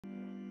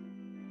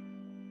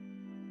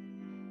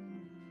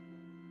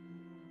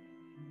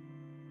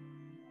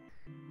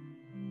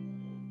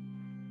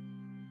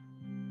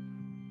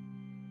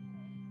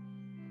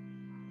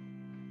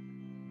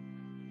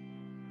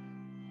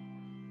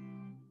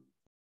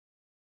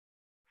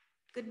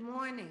Good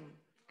morning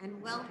and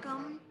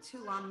welcome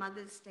to our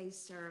Mother's Day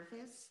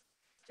service.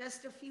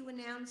 Just a few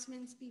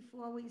announcements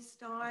before we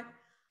start.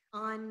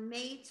 On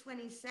May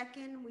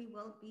 22nd, we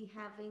will be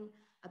having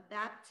a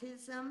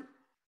baptism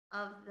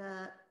of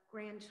the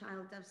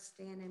grandchild of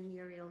Stan and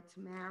Muriel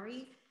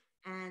Tamari,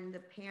 and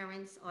the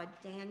parents are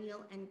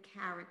Daniel and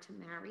Kara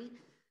Tamari.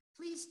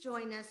 Please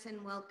join us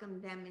and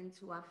welcome them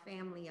into our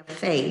family of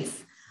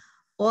faith.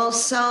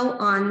 Also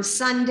on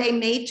Sunday,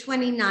 May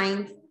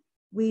 29th,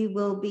 we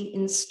will be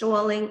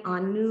installing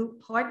our new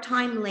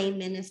part-time lay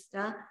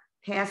minister,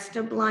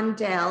 Pastor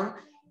Blondell,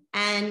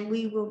 and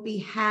we will be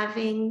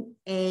having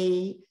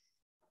a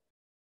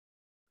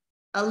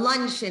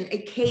luncheon, a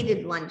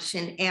catered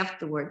luncheon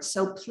afterwards.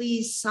 So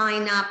please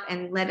sign up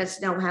and let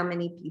us know how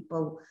many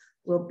people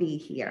will be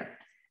here.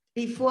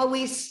 Before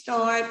we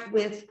start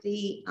with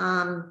the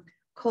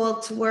call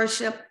to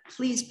worship,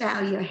 please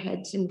bow your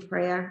heads in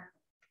prayer.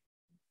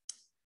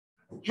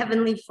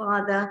 Heavenly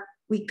Father,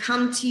 we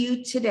come to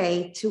you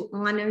today to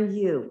honor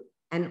you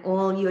and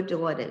all your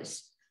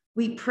daughters.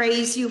 We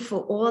praise you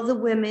for all the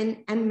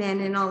women and men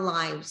in our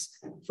lives,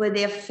 for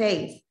their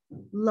faith,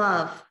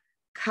 love,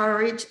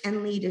 courage,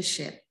 and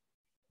leadership.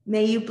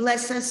 May you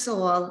bless us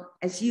all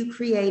as you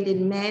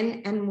created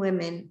men and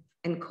women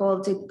and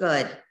called it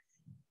good.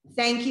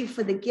 Thank you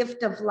for the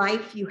gift of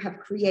life you have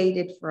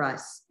created for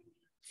us.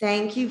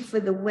 Thank you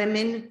for the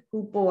women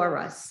who bore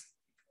us.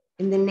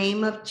 In the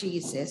name of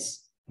Jesus,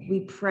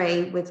 we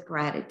pray with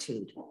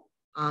gratitude.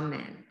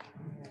 Amen.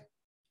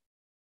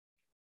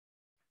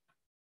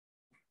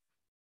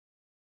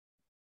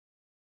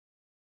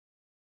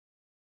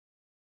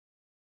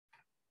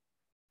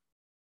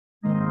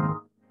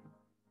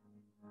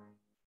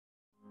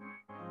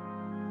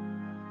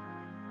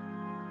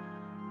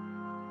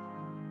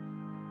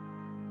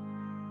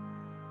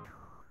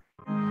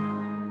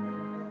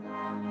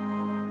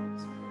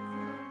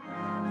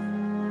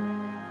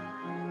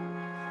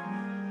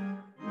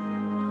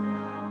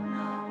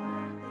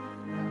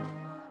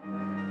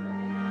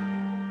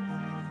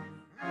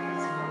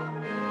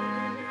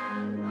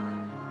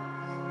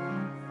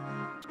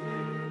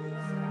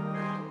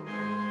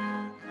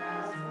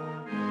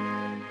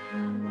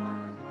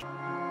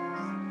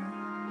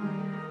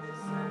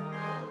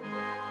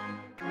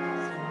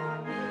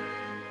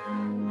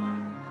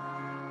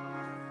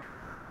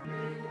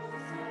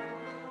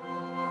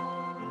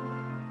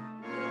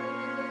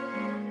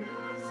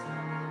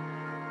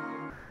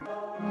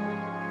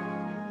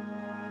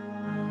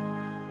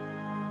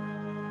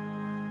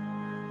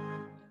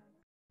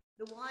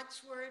 The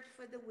watchword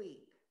for the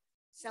week: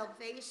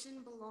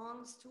 salvation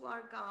belongs to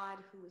our God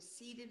who is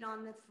seated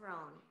on the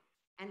throne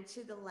and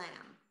to the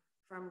Lamb,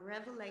 from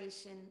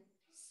Revelation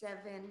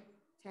 7:10.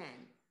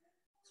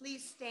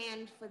 Please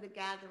stand for the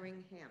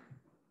gathering hymn.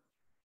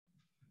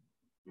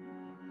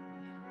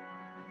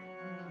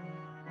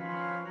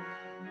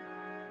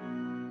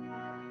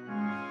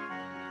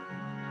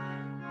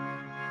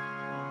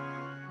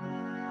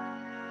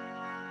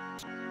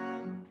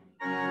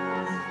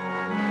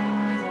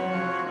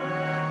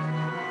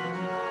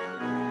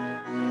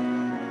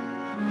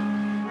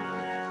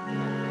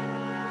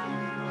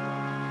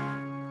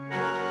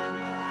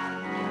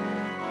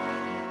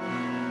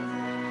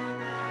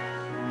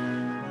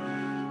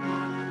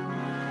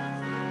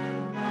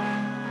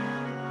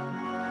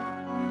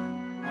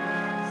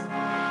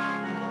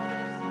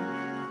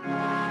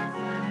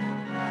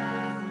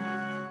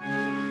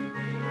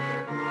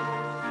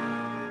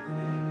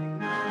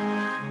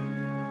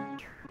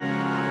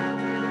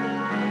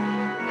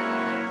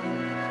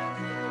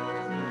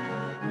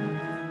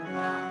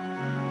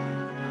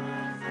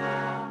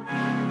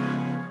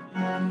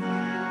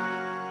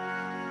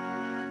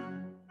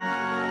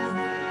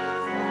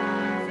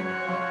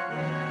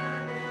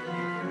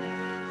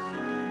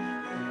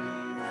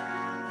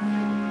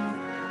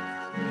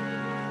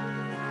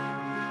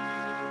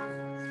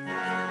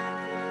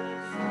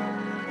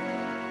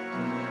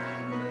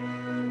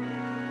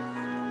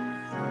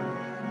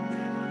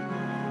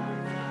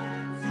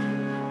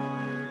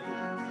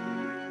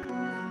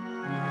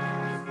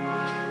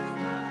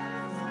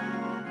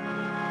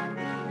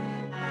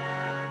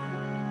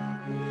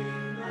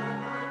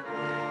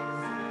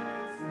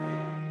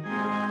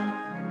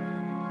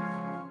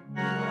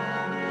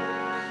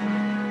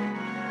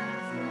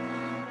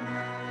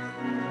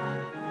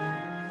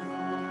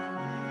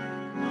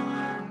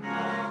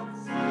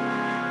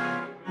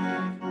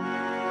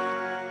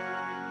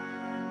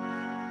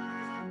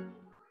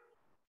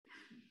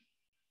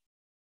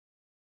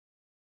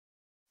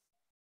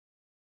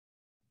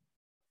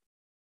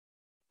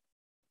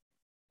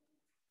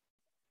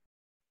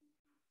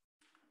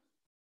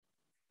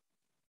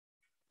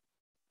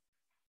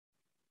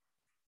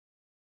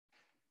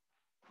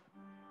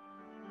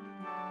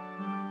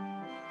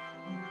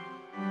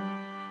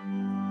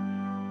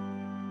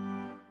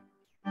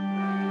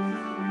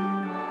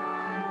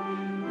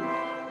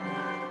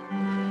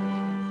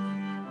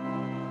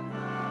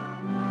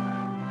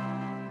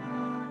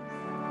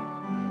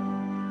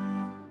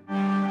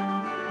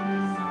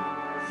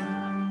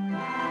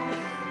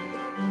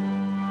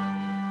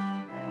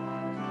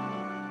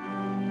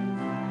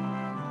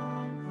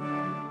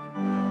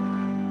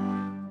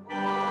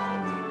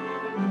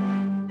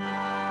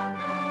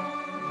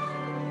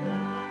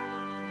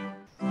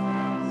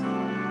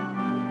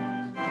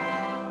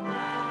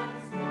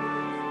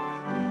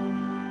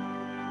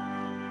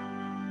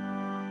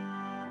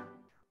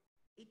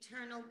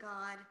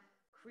 God,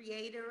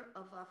 creator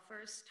of our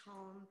first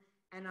home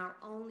and our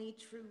only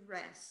true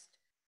rest,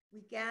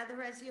 we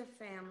gather as your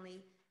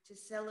family to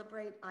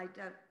celebrate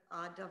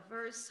our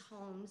diverse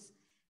homes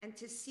and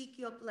to seek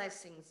your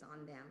blessings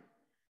on them.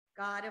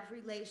 God of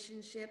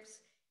relationships,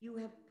 you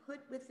have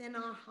put within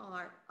our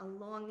heart a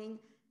longing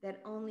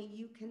that only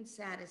you can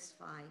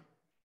satisfy.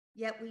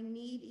 Yet we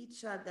need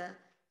each other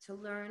to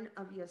learn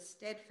of your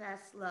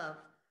steadfast love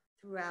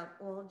throughout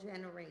all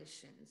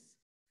generations.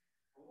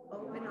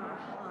 Open our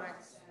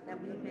hearts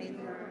that we may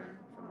learn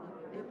from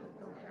your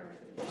biblical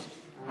heritage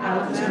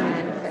how to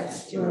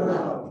manifest your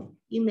love.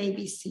 You may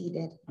be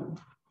seated.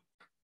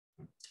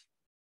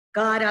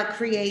 God, our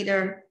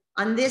creator,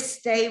 on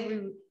this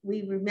day,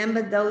 we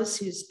remember those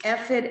whose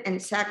effort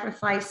and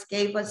sacrifice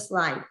gave us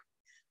life.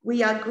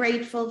 We are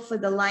grateful for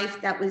the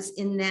life that was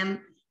in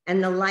them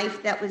and the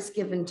life that was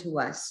given to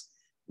us.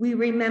 We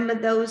remember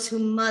those who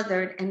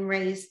mothered and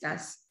raised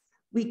us.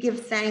 We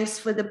give thanks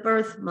for the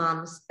birth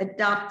moms,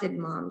 adopted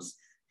moms,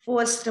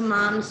 foster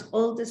moms,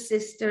 older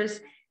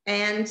sisters,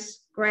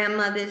 aunts,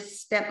 grandmothers,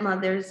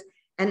 stepmothers,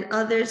 and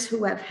others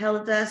who have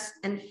held us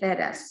and fed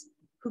us,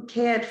 who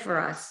cared for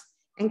us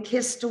and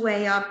kissed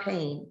away our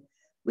pain.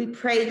 We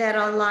pray that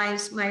our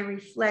lives might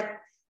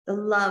reflect the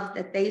love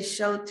that they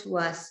showed to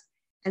us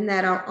and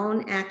that our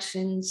own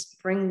actions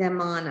bring them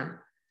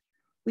honor.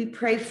 We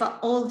pray for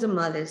older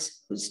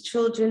mothers whose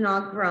children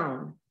are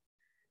grown.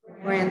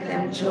 Grant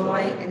them joy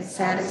and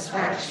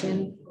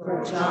satisfaction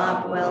for a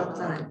job well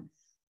done.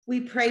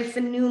 We pray for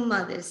new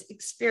mothers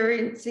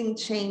experiencing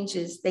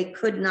changes they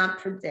could not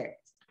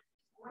predict.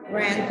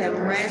 Grant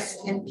them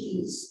rest and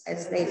peace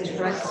as they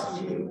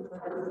trust you.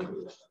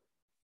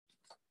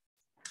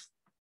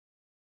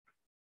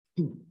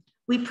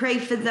 We pray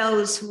for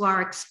those who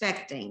are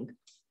expecting.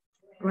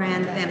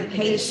 Grant them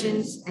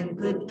patience and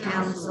good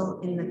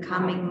counsel in the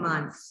coming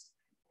months.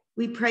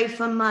 We pray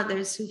for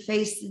mothers who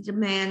face the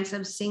demands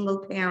of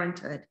single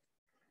parenthood.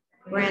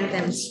 Grant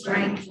them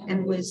strength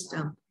and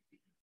wisdom.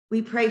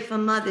 We pray for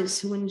mothers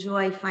who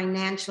enjoy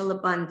financial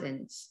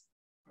abundance.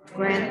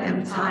 Grant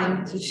them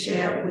time to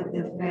share with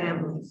their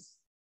families.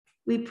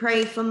 We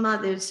pray for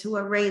mothers who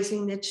are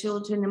raising their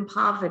children in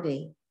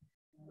poverty.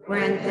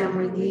 Grant them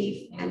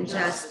relief and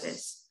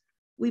justice.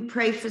 We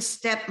pray for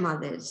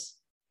stepmothers.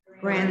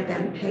 Grant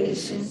them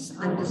patience,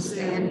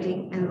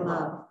 understanding, and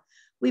love.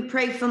 We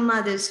pray for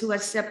mothers who are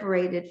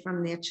separated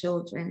from their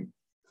children.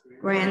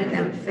 Grant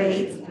them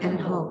faith and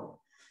hope.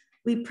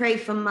 We pray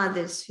for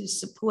mothers whose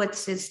support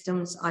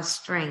systems are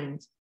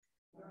strained.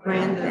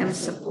 Grant them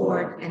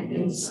support and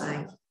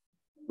insight.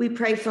 We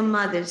pray for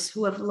mothers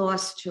who have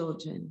lost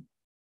children.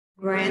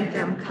 Grant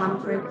them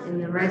comfort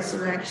in the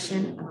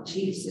resurrection of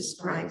Jesus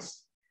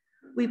Christ.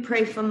 We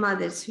pray for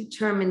mothers who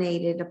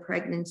terminated a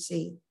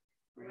pregnancy.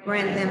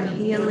 Grant them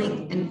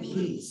healing and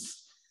peace.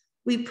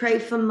 We pray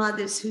for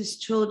mothers whose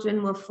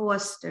children were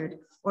fostered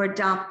or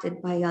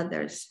adopted by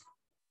others.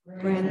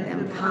 Grant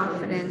them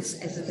confidence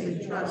as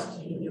they trust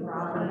in your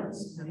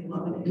providence.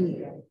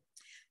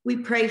 We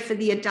pray for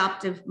the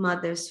adoptive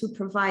mothers who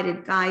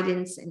provided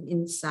guidance and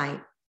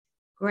insight.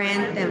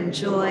 Grant them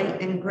joy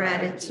and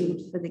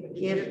gratitude for the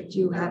gift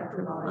you have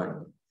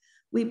provided.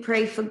 We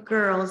pray for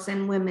girls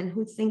and women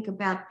who think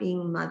about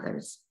being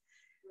mothers.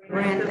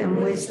 Grant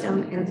them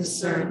wisdom and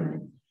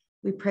discernment.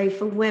 We pray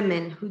for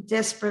women who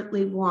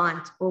desperately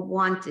want or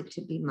wanted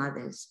to be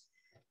mothers.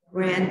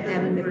 Grant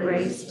them the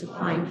grace to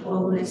find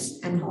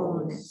wholeness and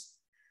wholeness.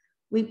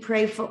 We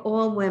pray for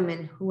all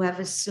women who have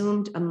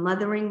assumed a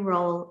mothering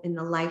role in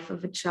the life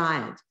of a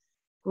child,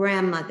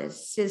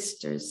 grandmothers,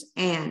 sisters,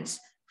 aunts,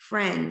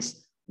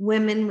 friends,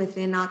 women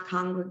within our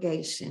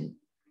congregation.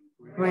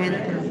 Grant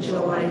them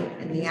joy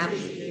and the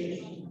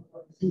appreciation.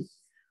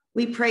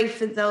 We pray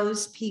for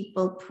those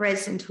people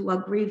present who are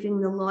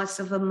grieving the loss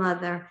of a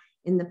mother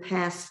in the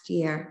past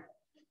year.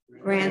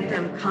 Grant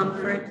them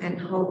comfort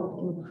and hope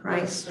in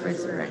Christ's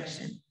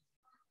resurrection.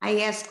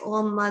 I ask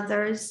all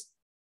mothers,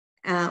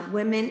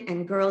 women,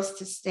 and girls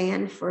to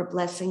stand for a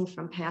blessing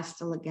from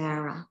Pastor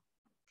Laguerra.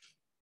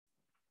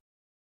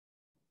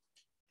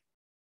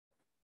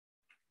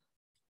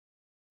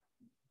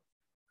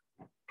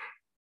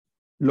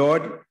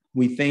 Lord,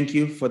 we thank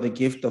you for the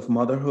gift of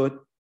motherhood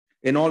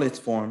in all its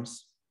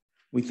forms.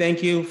 We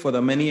thank you for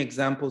the many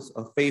examples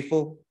of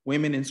faithful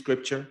women in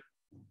Scripture,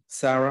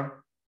 Sarah,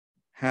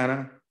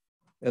 Hannah,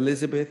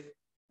 Elizabeth,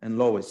 and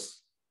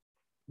Lois.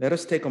 Let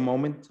us take a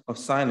moment of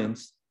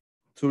silence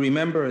to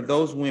remember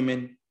those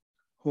women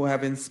who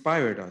have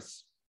inspired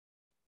us.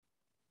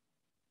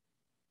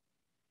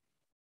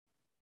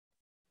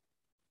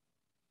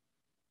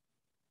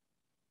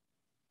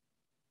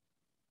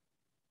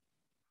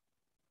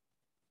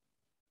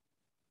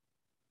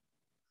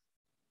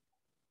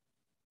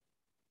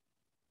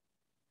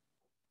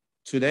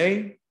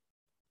 Today,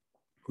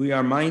 we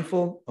are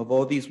mindful of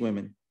all these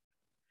women,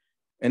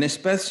 and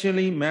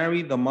especially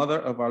Mary, the mother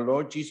of our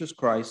Lord Jesus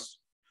Christ,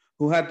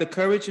 who had the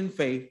courage and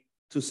faith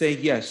to say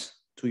yes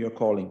to your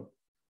calling.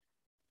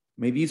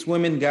 May these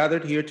women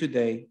gathered here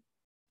today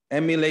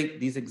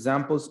emulate these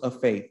examples of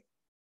faith.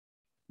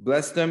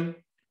 Bless them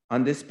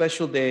on this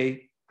special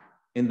day,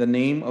 in the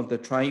name of the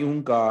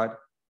triune God,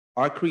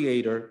 our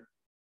Creator,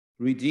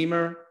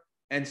 Redeemer,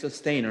 and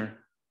Sustainer.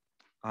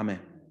 Amen.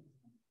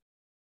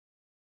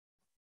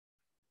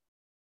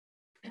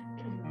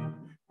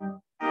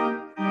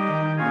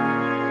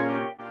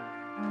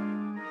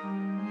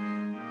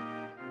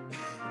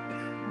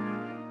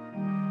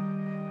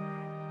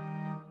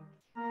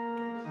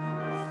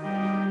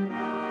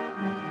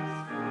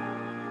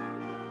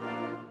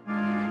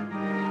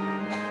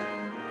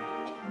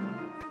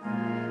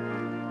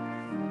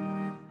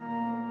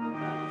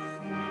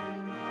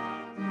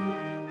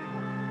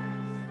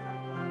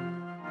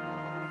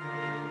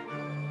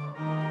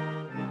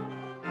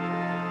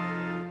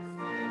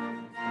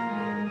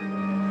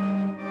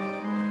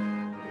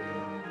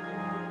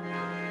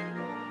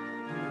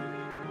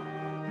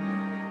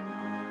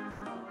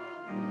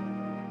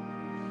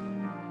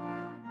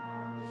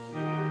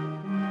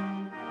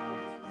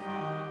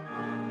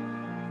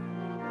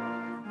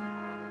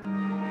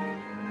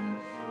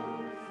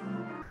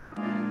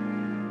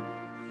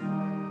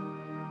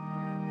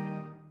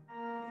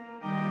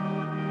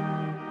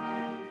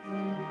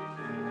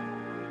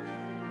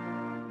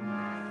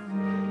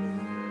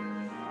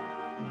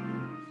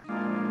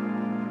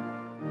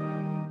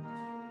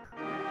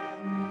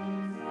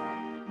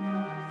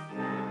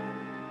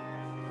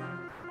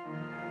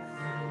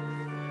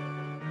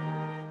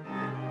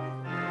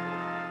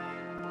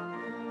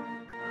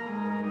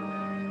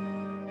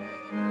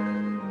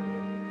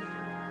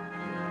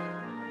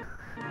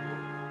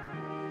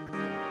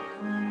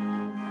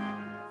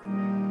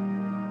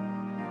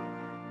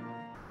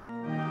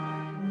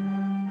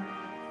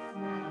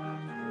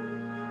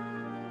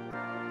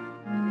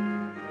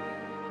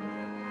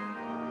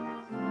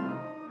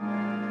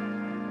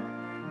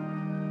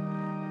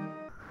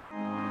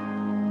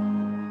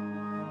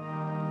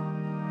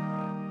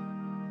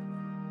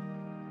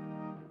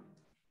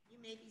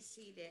 May be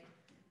seated.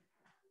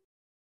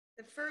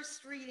 The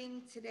first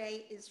reading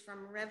today is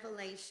from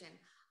Revelation.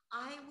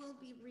 I will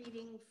be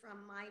reading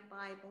from my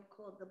Bible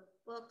called the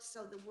Book,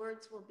 so the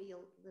words will be a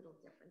little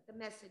different. The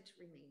message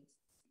remains.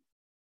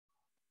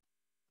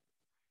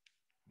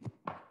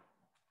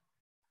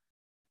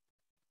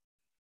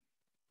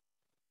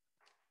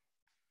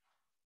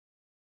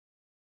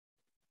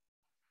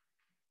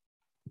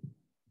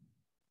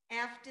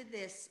 After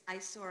this, I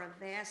saw a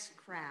vast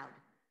crowd,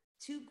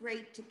 too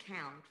great to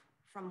count,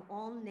 from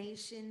all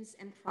nations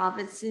and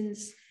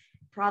provinces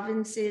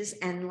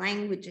and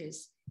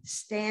languages,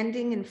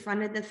 standing in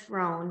front of the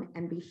throne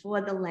and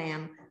before the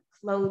Lamb,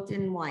 clothed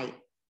in white,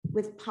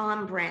 with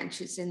palm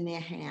branches in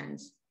their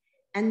hands.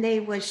 And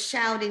they were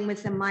shouting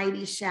with a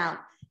mighty shout,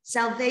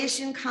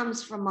 "Salvation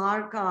comes from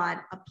our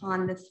God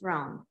upon the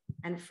throne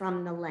and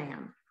from the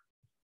Lamb."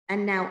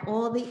 And now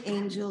all the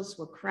angels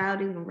were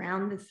crowding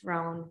around the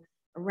throne,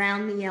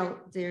 around the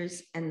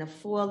elders and the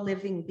four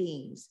living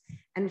beings,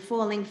 and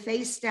falling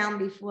face down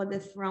before the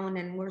throne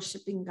and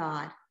worshiping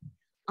God.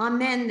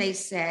 Amen, they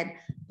said,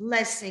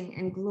 blessing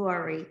and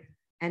glory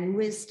and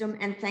wisdom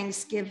and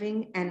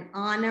thanksgiving and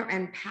honor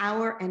and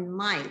power and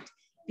might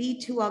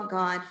be to our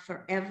God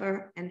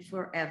forever and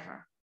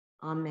forever.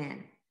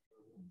 Amen.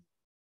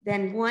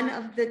 Then one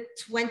of the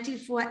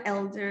 24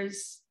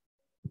 elders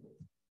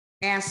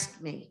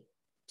asked me,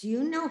 "Do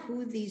you know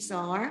who these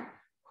are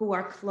who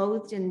are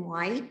clothed in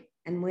white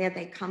and where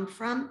they come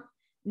from?"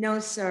 "No,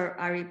 sir,"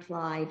 I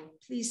replied.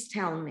 "Please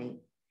tell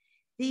me."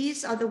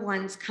 "These are the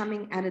ones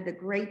coming out of the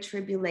great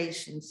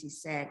tribulations," he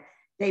said.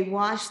 "They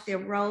washed their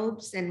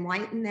robes and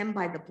whitened them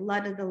by the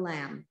blood of the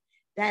Lamb.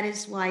 That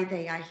is why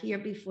they are here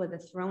before the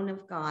throne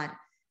of God,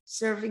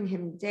 serving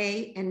him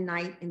day and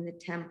night in the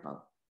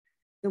temple.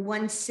 The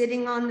one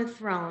sitting on the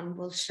throne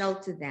will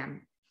shelter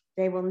them.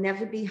 They will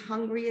never be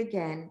hungry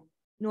again,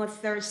 nor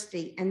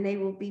thirsty, and they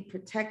will be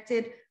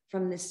protected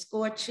from the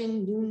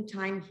scorching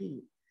noontime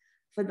heat.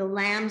 For the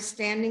Lamb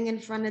standing in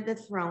front of the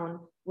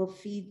throne will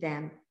feed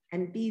them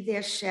and be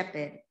their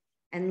shepherd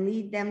and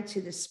lead them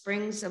to the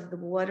springs of the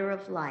water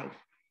of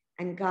life,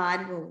 and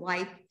God will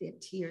wipe their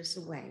tears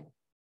away."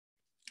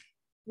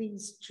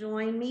 Please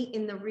join me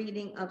in the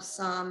reading of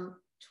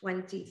Psalm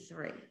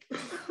 23.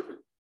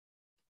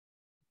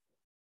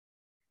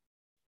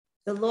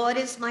 The Lord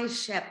is my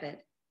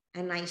shepherd,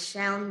 and I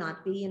shall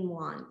not be in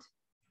want.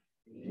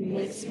 He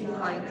makes me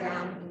lie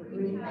down in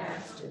green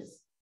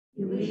pastures.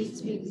 He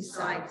leads me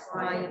beside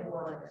quiet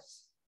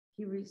waters.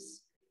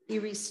 He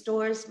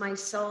restores my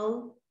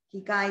soul. He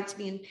guides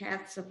me in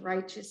paths of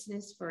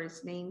righteousness for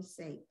his name's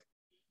sake.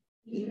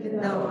 Even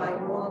though I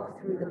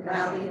walk through the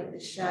valley of the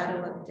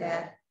shadow of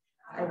death,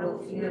 I will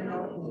fear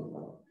no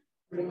evil,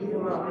 for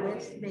you are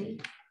with me.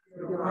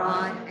 Your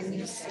rod and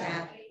your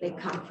staff, they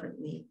comfort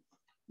me.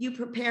 You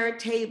prepare a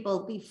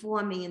table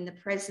before me in the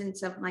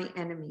presence of my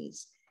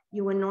enemies.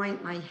 You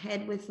anoint my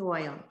head with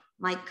oil.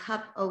 My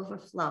cup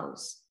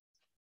overflows.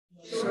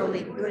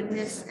 Surely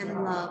goodness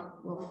and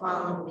love will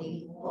follow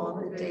me all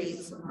the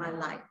days of my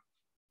life,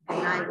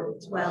 and I will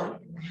dwell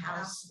in the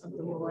house of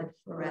the Lord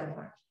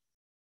forever.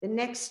 The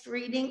next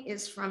reading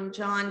is from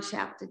John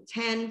chapter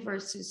 10,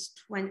 verses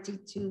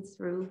 22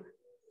 through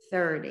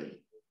 30.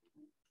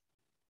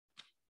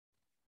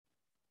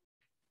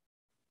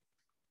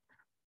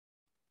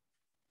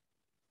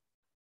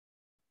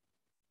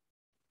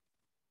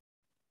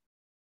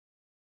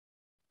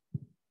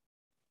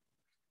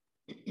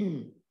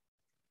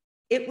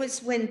 It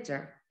was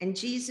winter, and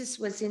Jesus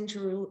was in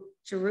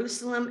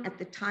Jerusalem at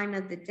the time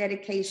of the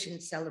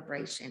dedication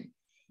celebration.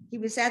 He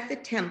was at the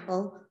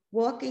temple,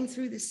 walking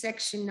through the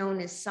section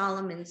known as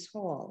Solomon's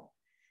Hall.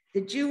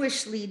 The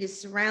Jewish leaders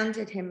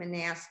surrounded him and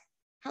asked,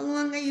 "How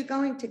long are you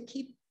going to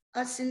keep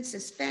us in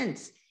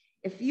suspense?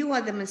 If you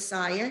are the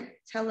Messiah,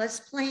 tell us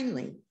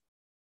plainly."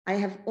 "I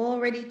have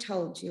already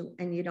told you,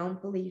 and you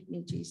don't believe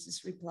me,"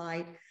 Jesus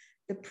replied.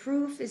 "The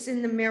proof is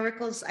in the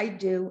miracles I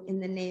do in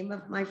the name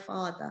of my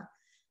Father.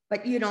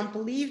 But you don't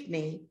believe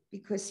me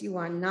because you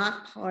are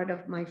not part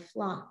of my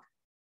flock.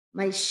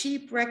 My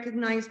sheep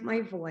recognize my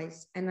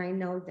voice, and I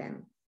know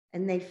them,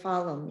 and they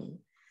follow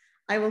me.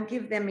 I will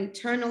give them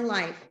eternal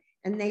life,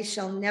 and they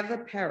shall never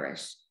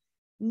perish.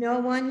 No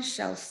one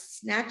shall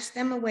snatch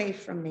them away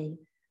from me,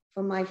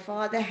 for my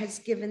Father has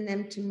given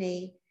them to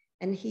me,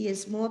 and he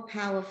is more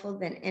powerful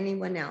than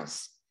anyone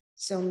else,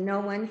 so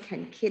no one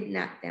can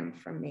kidnap them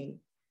from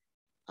me.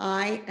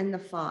 I and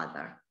the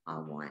Father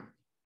are one."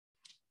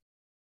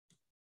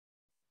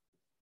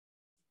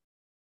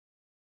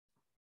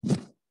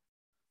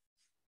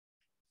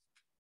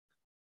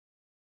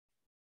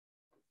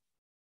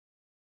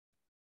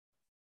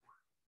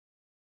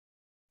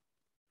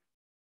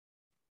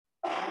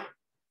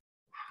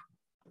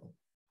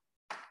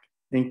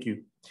 Thank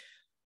you.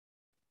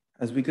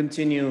 As we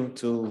continue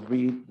to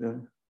read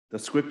the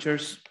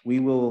scriptures, we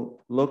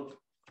will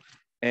look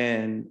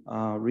and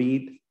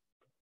read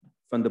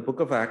from the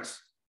book of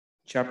Acts,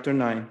 chapter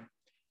 9,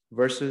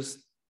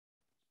 verses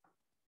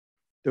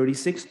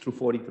 36 through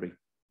 43.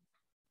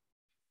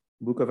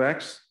 Book of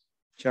Acts,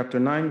 chapter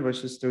 9,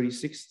 verses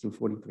 36 through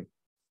 43.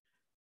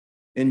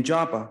 In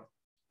Joppa,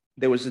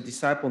 there was a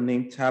disciple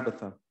named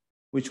Tabitha,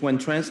 which when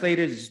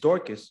translated is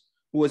Dorcas,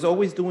 who was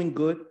always doing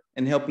good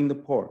and helping the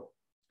poor.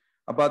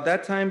 About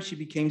that time, she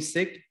became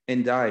sick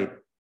and died,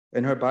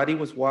 and her body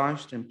was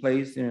washed and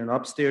placed in an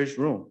upstairs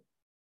room.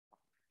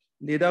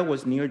 Lydda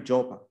was near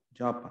Joppa.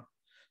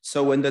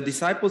 So when the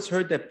disciples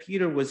heard that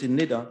Peter was in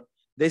Lydda,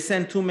 they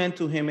sent 2 men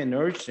to him and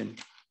urged him,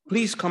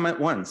 "Please come at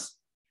once."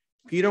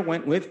 Peter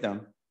went with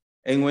them,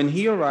 and when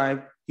he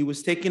arrived, he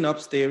was taken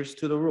upstairs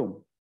to the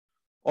room.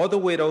 All the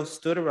widows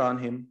stood around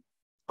him,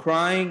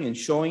 crying and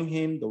showing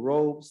him the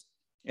robes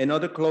and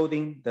other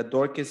clothing that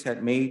Dorcas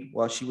had made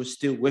while she was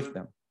still with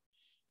them.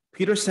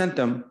 Peter sent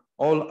them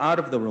all out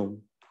of the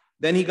room.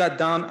 Then he got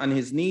down on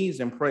his knees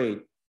and prayed.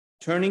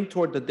 Turning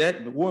toward the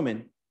dead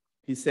woman,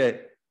 he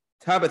said,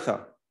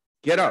 "Tabitha,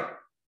 get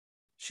up."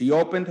 She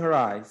opened her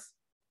eyes,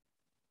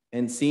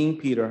 and seeing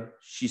Peter,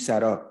 she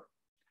sat up.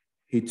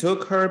 He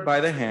took her by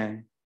the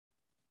hand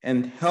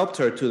and helped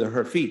her to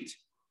her feet.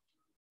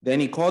 Then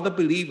he called the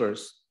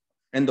believers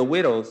and the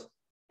widows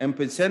and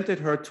presented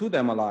her to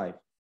them alive.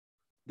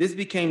 This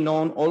became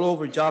known all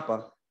over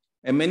Joppa,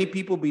 and many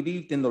people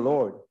believed in the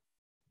Lord.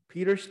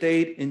 Peter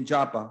stayed in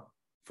Joppa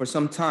for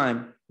some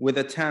time with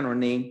a tanner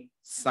named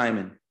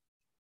Simon.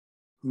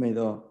 May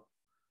the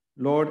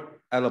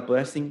Lord add a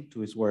blessing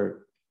to his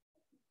word.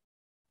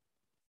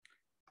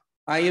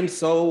 I'm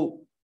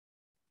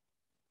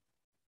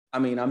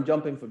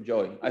jumping for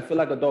joy. I feel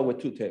like a dog with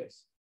 2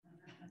 tails.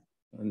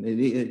 And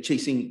they're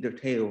chasing their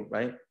tail,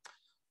 right?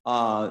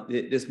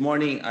 This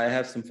morning, I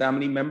have some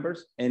family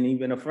members and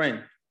even a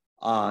friend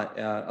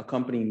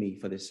accompanying me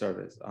for this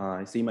service.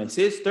 I see my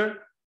sister.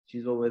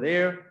 She's over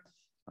there.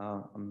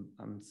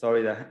 I'm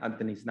sorry that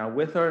Anthony's not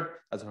with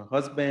her as her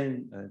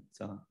husband.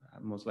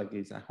 Most likely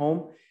he's at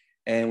home.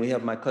 And we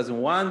have my cousin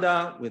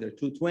Wanda with her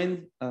 2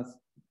 twin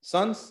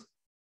sons,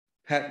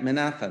 Pat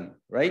Menathan,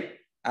 right?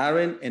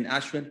 Aaron and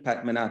Ashwin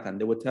Pat Menathan.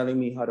 They were telling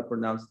me how to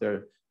pronounce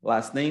their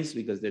last names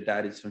because their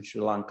dad is from Sri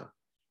Lanka.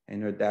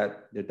 And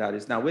their dad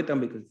is not with them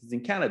because he's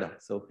in Canada.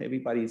 So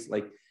everybody's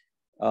like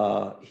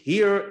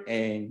here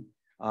and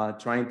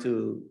trying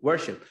to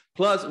worship.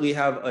 Plus, we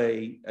have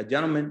a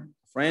gentleman,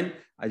 friend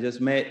I just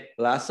met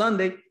last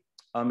Sunday,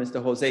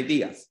 Mr. Jose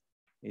Diaz.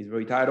 He's a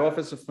retired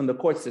officer from the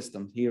court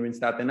system here in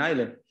Staten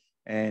Island,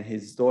 and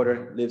his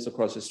daughter lives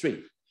across the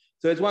street.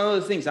 So it's one of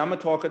those things. I'm a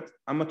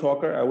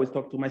talker. I always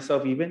talk to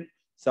myself even.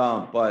 So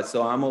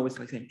I'm always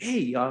like saying, "Hey,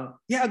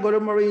 yeah, I go to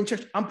Moravian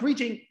church. I'm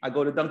preaching." I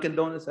go to Dunkin'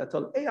 Donuts. I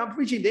tell them, "Hey, I'm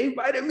preaching. They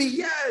invited me."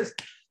 Yes.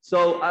 So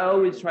I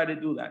always try to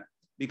do that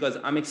because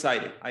I'm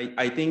excited.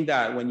 I think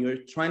that when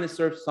you're trying to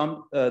serve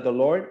the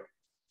Lord,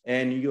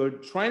 and you're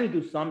trying to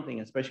do something,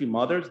 especially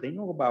mothers, they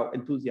know about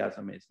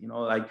enthusiasm is,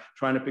 like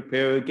trying to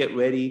prepare, get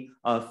ready,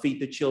 feed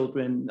the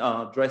children,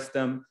 dress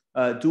them,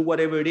 do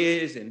whatever it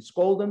is and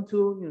scold them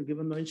too, give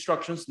them the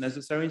instructions,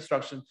 necessary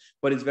instructions,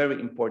 but it's very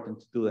important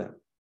to do that.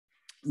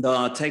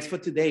 The text for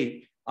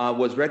today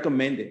was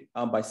recommended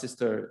by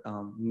Sister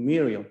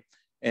Miriam.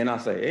 And I'll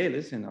say, hey,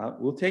 listen,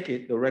 we'll take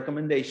it, the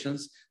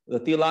recommendations, the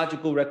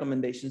theological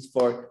recommendations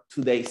for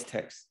today's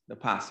text, the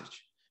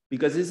passage.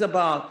 Because it's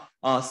about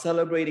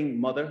celebrating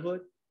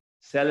motherhood,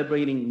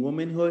 celebrating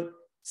womanhood,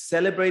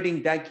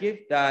 celebrating that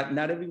gift that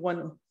not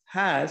everyone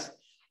has,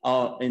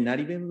 and not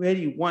even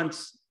really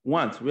wants,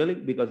 really,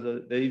 because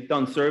they've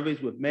done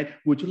surveys with men.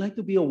 Would you like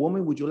to be a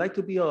woman? Would you like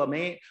to be a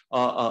man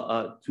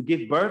to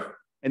give birth?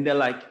 And they're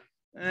like,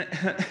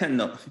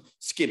 no,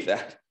 skip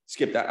that.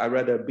 I'd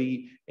rather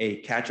be a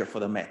catcher for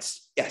the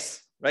Mets.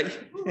 Yes, right?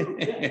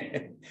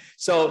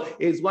 So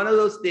it's one of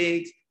those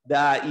things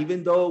that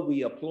even though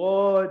we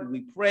applaud,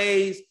 we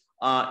praise,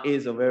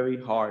 is a very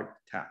hard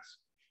task.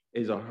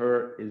 Is a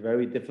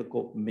very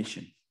difficult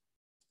mission.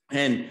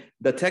 And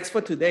the text for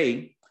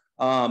today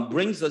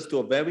brings us to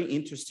a very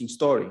interesting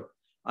story.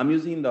 I'm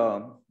using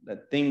the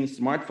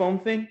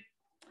smartphone thing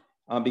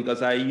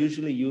because I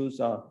usually use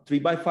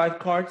 3x5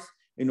 cards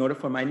in order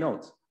for my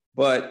notes.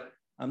 But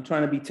I'm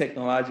trying to be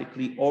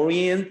technologically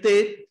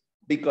oriented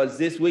because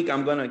this week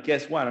I'm gonna,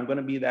 guess what? I'm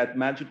gonna be that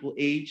magical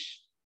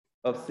age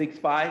of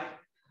 6'5".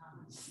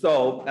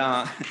 So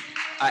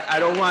I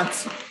don't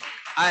want,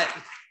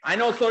 I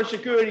know Social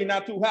Security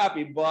not too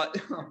happy, but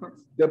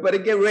they better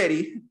get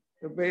ready.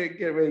 They better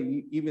get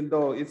ready, even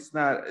though it's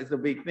a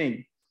big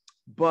thing.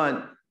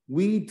 But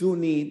we do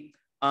need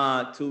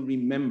to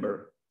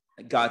remember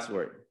God's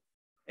word.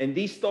 And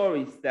these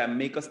stories that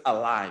make us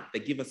alive,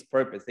 that give us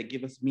purpose, that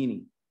give us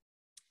meaning.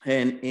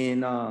 And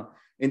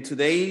in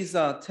today's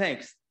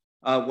text,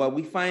 what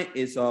we find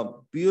is a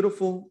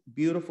beautiful,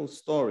 beautiful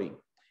story.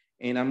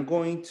 And I'm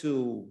going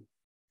to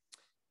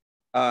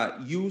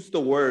use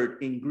the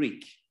word in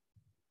Greek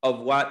of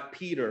what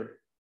Peter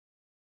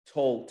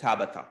told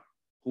Tabitha,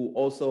 who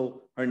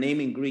also, her name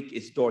in Greek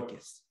is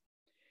Dorcas.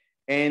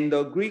 And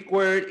the Greek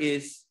word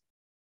is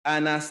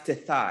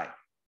anasthethai.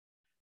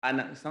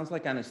 It sounds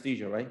like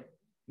anesthesia, right?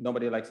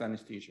 Nobody likes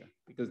anesthesia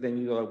because then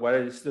you go, like, what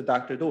is the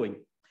doctor doing?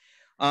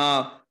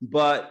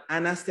 But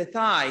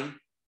anasthethai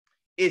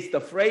is the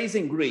phrase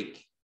in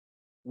Greek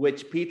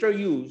which Peter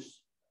used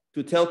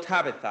to tell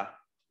Tabitha,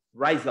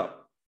 rise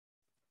up,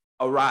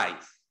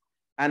 arise,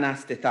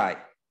 anasthethai.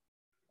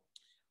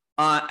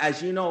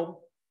 As you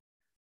know,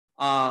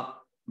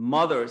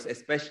 mothers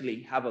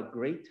especially have a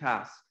great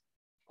task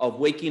of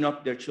waking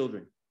up their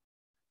children,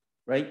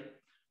 right?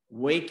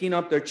 Waking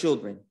up their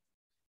children.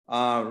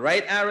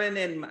 Right, Aaron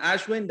and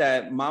Ashwin,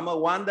 that Mama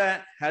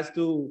Wanda has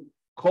to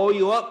call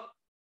you up.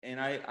 And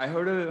I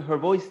heard her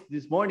voice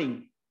this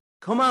morning.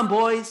 Come on,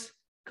 boys.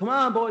 Come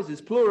on, boys. It's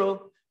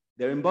plural.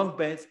 They're in bunk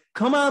beds.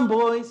 Come on,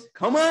 boys.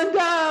 Come on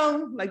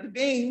down, like the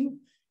game.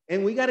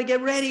 And we got to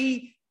get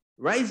ready.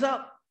 Rise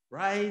up,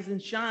 rise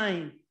and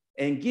shine,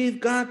 and give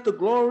God the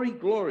glory.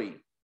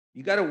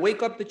 You got to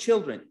wake up the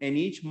children. And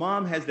each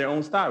mom has their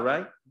own style,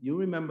 right? You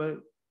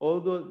remember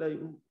all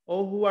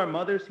who are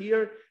mothers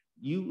here,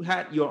 you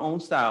had your own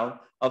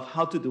style of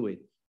how to do it.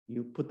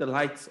 You put the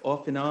lights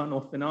off and on,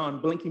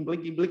 blinking.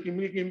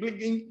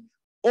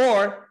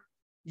 Or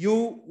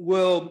you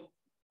will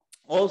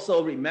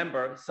also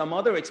remember some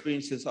other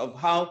experiences of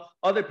how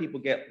other people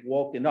get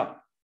woken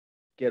up.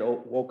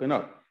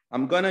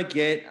 I'm gonna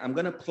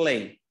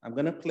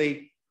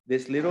play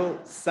this little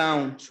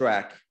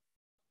soundtrack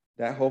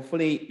that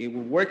hopefully it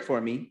will work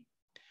for me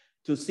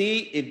to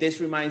see if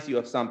this reminds you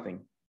of something.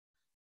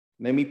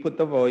 Let me put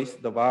the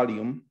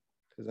volume,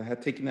 because I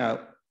had taken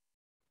out.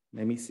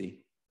 Let me see.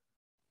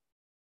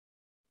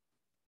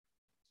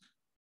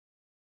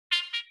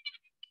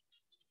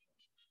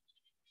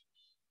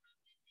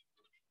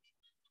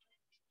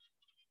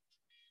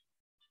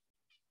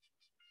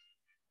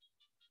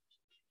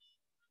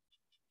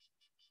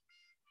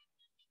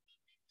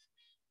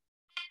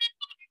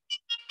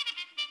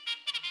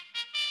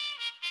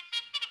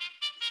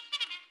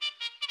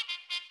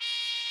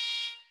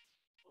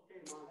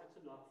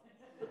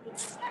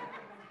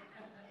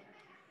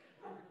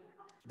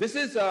 This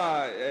is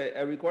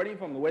a recording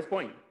from the West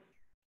Point.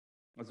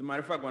 As a matter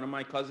of fact, one of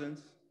my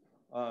cousins,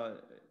 my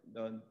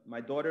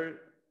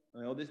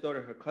oldest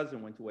daughter, her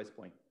cousin went to West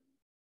Point.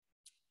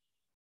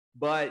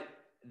 But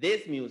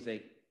this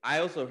music, I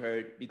also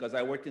heard because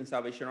I worked in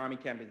Salvation Army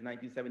camp in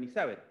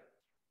 1977.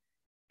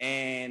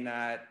 And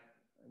at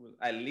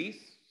least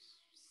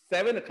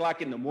 7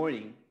 o'clock in the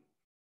morning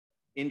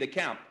in the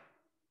camp,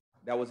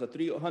 that was a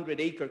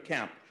 300-acre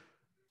camp,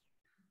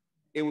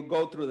 it would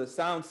go through the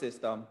sound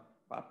system.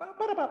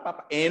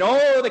 And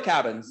all the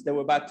cabins, there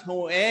were about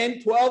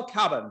 12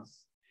 cabins,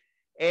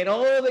 and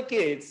all the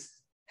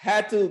kids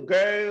had to,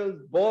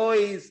 girls,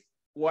 boys,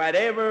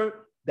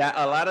 whatever, that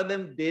a lot of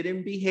them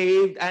didn't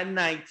behave at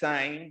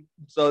nighttime.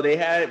 So they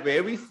had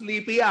very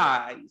sleepy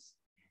eyes,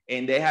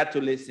 and they had to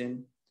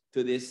listen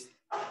to this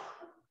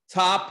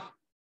top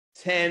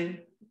 10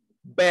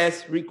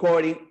 best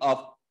recording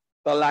of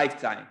the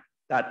lifetime.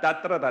 Da,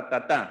 da, da, da, da,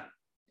 da.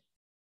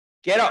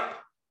 Get up,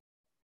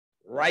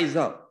 rise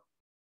up.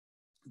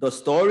 The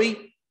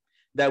story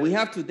that we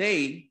have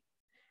today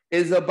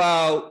is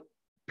about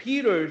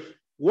Peter's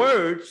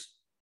words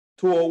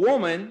to a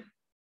woman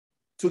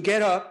to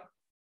get up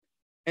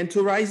and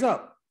to rise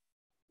up.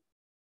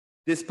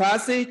 This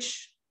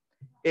passage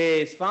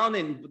is found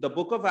in the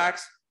book of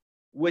Acts,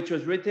 which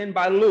was written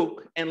by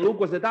Luke, and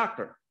Luke was a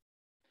doctor.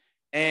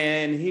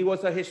 And he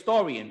was a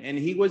historian, and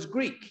he was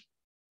Greek.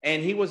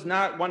 And he was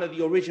not one of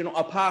the original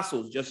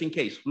apostles, just in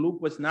case.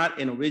 Luke was not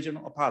an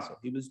original apostle.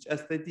 He was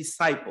just a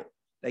disciple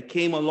that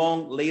came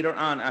along later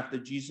on after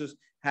Jesus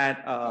had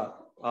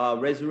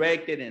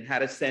resurrected and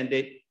had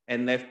ascended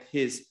and left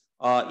his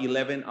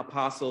 11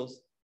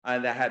 apostles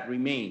that had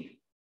remained.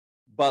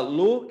 But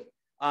Luke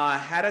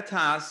had a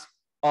task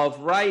of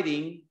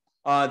writing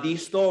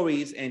these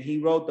stories, and he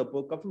wrote the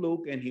book of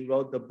Luke and he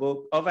wrote the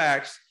book of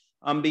Acts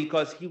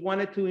because he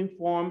wanted to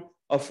inform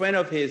a friend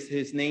of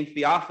his name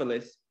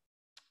Theophilus,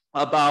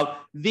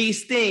 about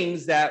these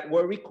things that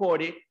were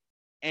recorded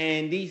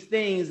and these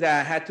things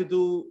that had to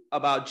do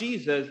about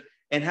Jesus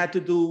and had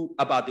to do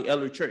about the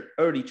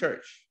early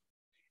church.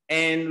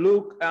 And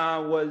Luke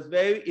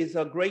is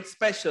a great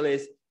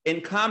specialist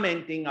in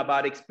commenting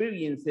about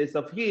experiences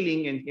of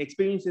healing and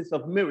experiences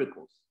of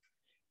miracles,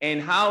 and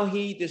how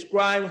he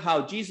described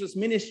how Jesus'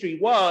 ministry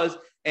was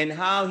and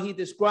how he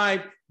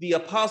described the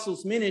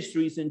apostles'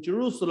 ministries in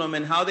Jerusalem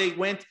and how they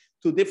went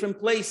to different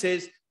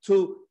places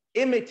to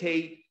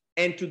imitate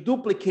and to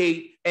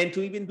duplicate and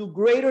to even do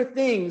greater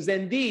things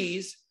than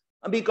these,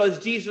 because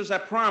Jesus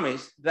had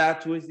promised that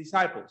to his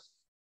disciples.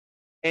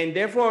 And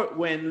therefore,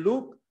 when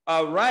Luke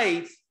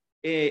writes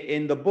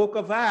in the book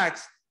of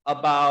Acts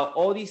about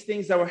all these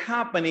things that were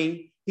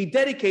happening, he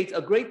dedicates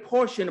a great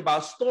portion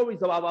about stories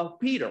about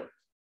Peter.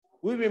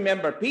 We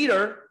remember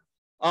Peter.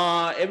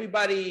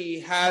 Everybody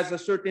has a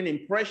certain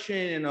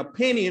impression and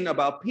opinion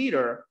about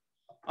Peter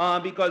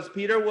because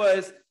Peter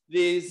was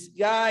this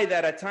guy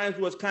that at times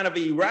was kind of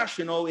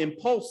irrational,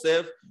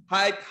 impulsive,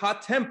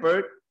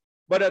 hot-tempered,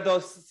 but at the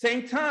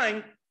same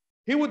time,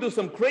 he would do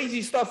some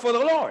crazy stuff for the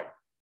Lord.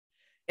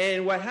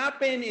 And what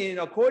happened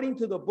according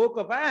to the book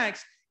of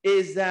Acts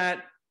is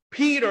that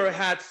Peter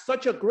had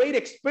such a great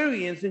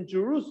experience in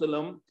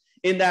Jerusalem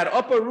in that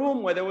upper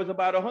room where there was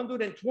about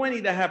 120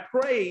 that had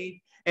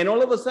prayed. And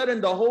all of a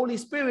sudden, the Holy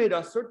Spirit,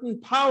 a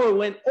certain power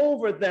went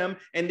over them,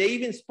 and they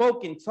even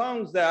spoke in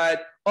tongues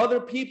that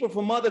other people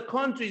from other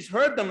countries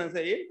heard them and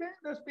said, hey, man,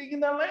 they're speaking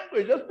that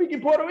language. They're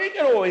speaking Puerto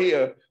Rican over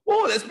here.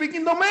 Oh, they're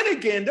speaking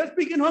Dominican. They're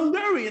speaking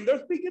Hungarian.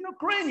 They're speaking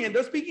Ukrainian.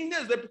 They're speaking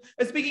this.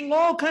 They're speaking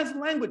all kinds of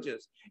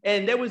languages.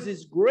 And there was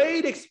this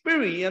great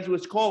experience,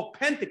 which was called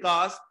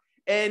Pentecost.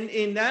 And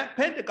in that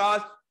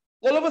Pentecost,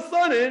 all of a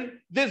sudden,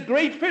 this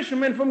great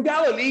fisherman from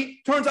Galilee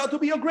turns out to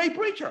be a great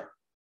preacher.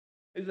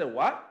 He said,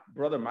 what?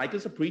 Brother Mike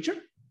is a preacher?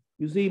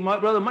 You see, my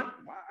brother Mike,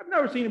 I've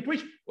never seen him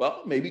preach.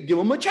 Well, maybe give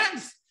him a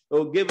chance.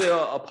 Or give it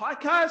a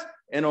podcast,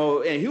 and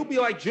he'll be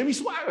like Jimmy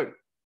Swaggart.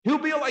 He'll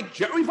be like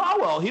Jerry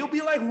Falwell. He'll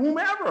be like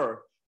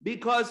whomever,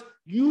 because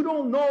you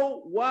don't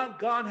know what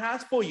God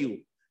has for you.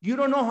 You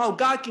don't know how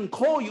God can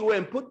call you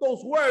and put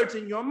those words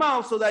in your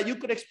mouth so that you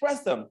could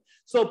express them.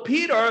 So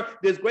Peter,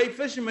 this great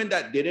fisherman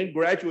that didn't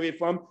graduate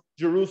from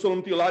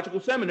Jerusalem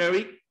Theological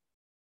Seminary,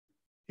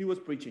 he was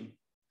preaching,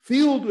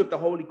 filled with the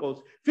Holy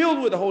Ghost,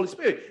 filled with the Holy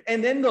Spirit.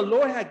 And then the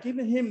Lord had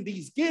given him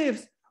these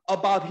gifts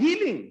about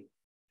healing.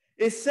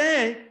 It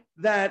said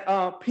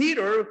that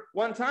Peter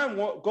one time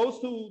goes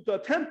to the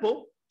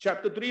temple,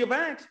 chapter 3 of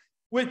Acts,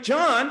 with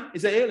John. He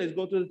said, hey, let's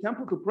go to the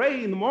temple to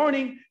pray in the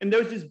morning. And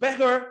there's this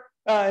beggar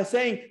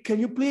saying, can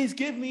you please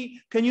give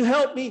me, can you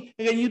help me?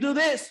 And can you do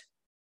this?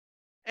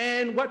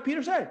 And what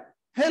Peter said,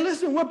 hey,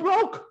 listen, we're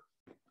broke.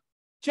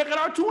 Check out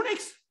our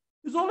tunics.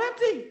 It's all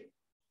empty.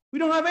 We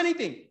don't have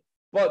anything.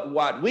 But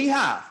what we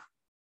have,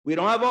 we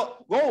don't have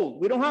gold,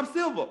 we don't have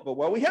silver, but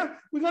what we have,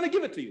 we're going to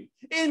give it to you.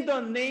 In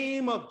the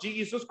name of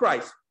Jesus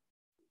Christ,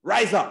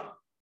 rise up.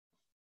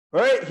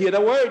 All right, hear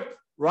the word,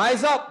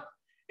 rise up.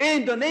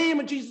 In the name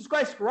of Jesus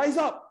Christ, rise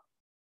up.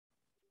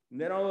 And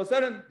then all of a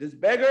sudden, this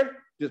beggar,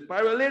 this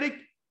paralytic,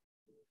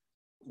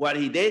 what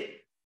he did,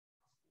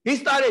 he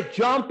started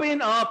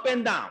jumping up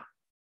and down.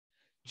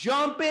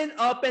 Jumping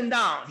up and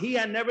down. He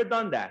had never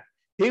done that.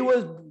 He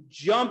was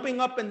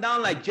jumping up and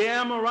down like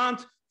J.R.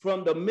 Morant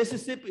from the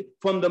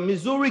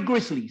Missouri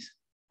Grizzlies,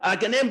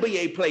 like an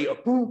NBA player.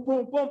 Boom,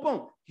 boom, boom,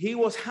 boom. He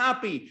was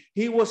happy.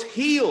 He was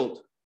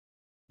healed.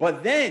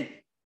 But then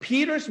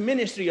Peter's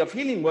ministry of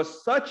healing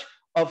was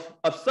of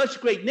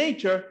such great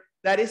nature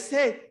that it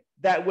said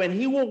that when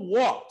he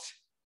walked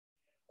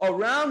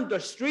around the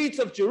streets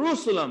of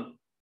Jerusalem,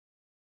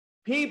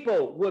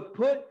 people would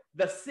put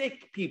the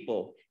sick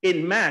people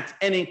in mats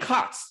and in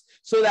cots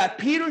so that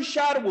Peter's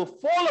shadow will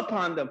fall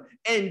upon them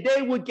and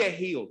they would get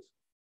healed.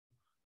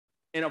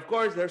 And of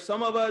course, there's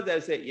some of us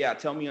that say, yeah,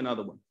 tell me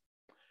another one.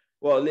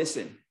 Well,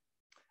 listen,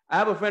 I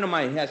have a friend of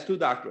mine, he has 2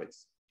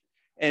 doctorates.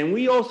 And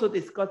we also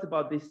discussed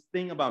about this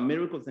thing about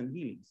miracles and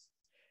healings.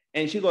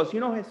 And she goes, you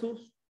know, Jesus,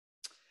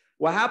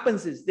 what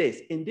happens is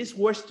this, in this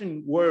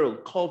Western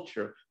world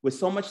culture with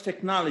so much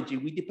technology,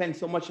 we depend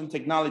so much on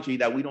technology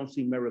that we don't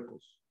see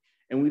miracles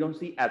and we don't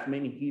see as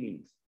many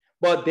healings,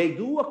 but they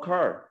do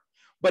occur.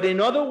 But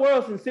in other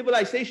worlds and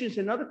civilizations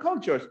and other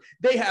cultures,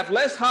 they have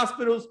less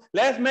hospitals,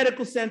 less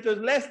medical centers,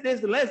 less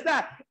this, less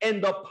that.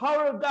 And the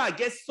power of God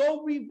gets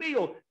so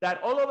revealed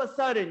that all of a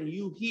sudden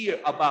you hear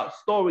about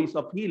stories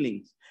of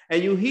healings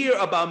and you hear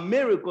about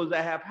miracles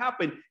that have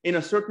happened in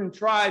a certain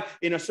tribe,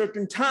 in a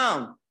certain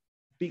town,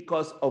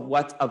 because of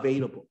what's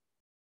available,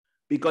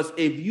 Because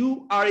if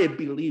you are a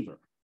believer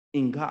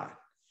in God,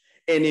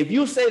 and if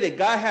you say that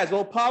God has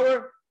all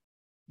power,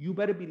 you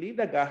better believe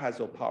that God has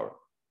all power.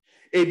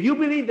 If you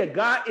believe that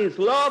God is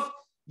love,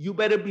 you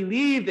better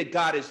believe that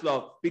God is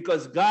love,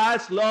 because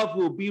God's love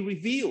will be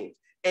revealed.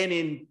 And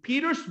in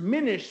Peter's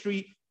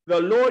ministry, the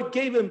Lord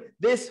gave him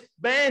this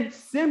man,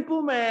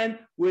 simple man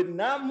with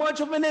not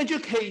much of an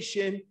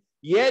education,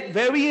 yet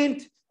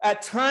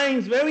at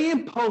times very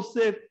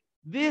impulsive.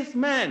 This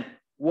man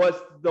was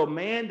the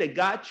man that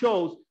God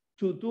chose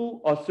to do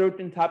a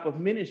certain type of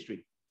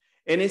ministry.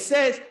 And it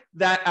says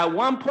that at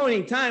one point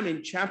in time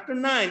in chapter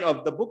 9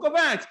 of the book of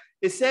Acts,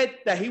 it said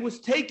that he was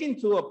taken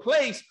to a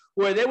place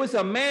where there was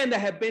a man that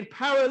had been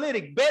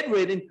paralytic,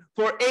 bedridden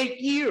for 8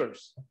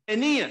 years,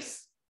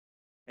 Aeneas.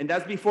 And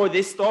that's before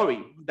this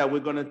story that we're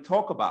going to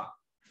talk about.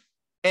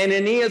 And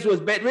Aeneas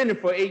was bedridden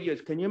for 8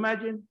 years. Can you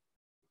imagine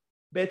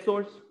bed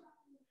sores?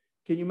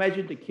 Can you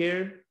imagine the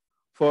care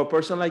for a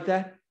person like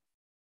that?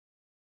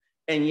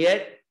 And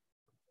yet,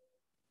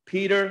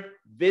 Peter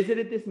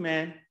visited this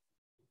man.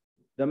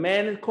 The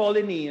man is called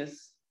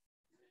Aeneas,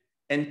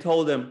 and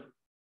told him,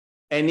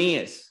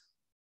 Aeneas,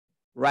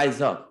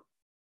 rise up.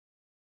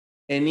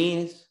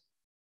 Aeneas,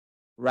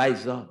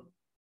 rise up.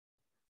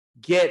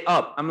 Get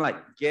up. I'm like,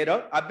 get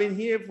up? I've been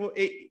here for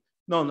 8.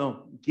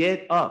 No,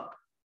 get up.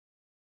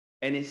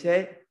 And he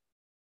said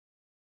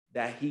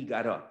that he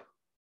got up.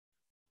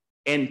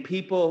 And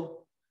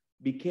people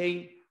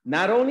became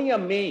not only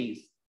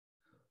amazed,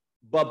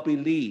 but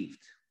believed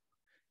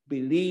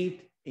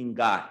in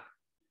God.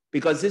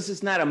 Because this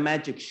is not a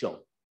magic show.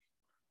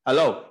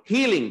 Hello,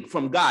 healing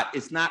from God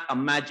is not a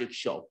magic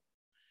show.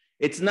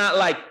 It's not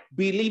like,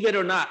 believe it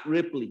or not,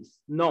 Ripley's.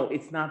 No,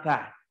 it's not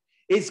that.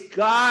 It's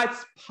God's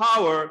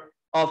power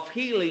of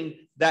healing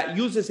that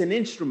uses an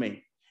instrument.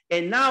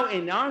 And now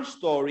in our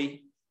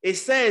story, it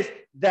says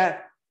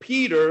that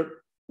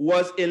Peter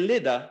was in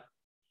Lydda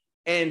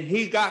and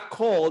he got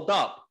called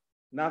up,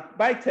 not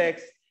by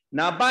text,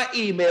 not by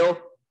email,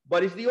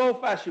 but it's the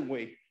old-fashioned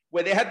way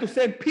where they had to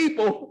send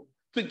people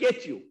to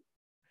get you.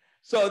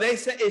 So it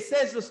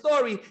says the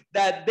story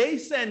that they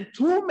sent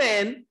 2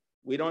 men.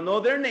 We don't know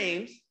their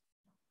names.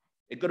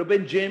 It could have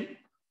been Jim.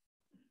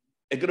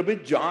 It could have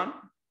been John.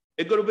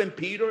 It could have been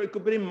Peter. It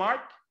could have been Mark.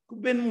 It could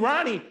have been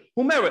Ronnie,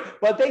 whomever.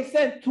 But they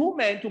sent 2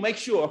 men to make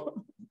sure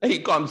that he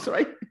comes,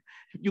 right?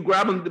 You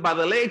grab him by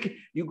the leg.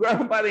 You grab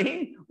him by the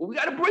hand. Well, we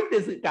got to bring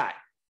this guy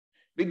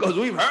because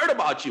we've heard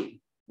about you.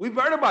 We've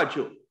heard about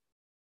you.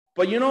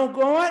 But you know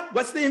what?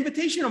 What's the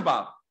invitation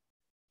about?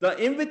 The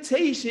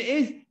invitation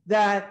is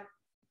that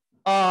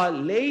a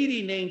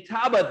lady named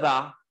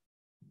Tabitha,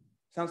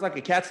 sounds like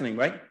a cat's name,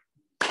 right?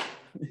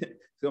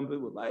 Some people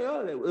were like,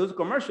 oh, it was a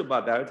commercial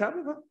about that,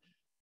 Tabitha.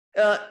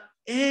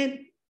 And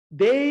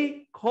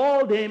they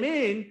called him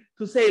in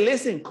to say,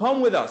 listen,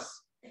 come with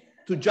us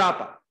to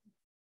Joppa.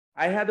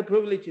 I had the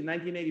privilege in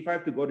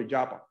 1985 to go to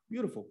Joppa.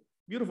 Beautiful,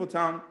 beautiful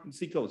town in the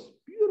seacoast.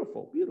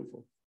 Beautiful,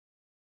 beautiful.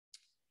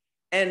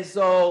 And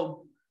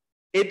so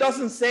it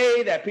doesn't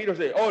say that Peter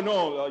said, oh,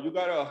 no, you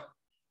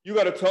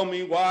gotta tell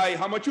me why,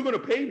 how much you're gonna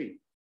pay me.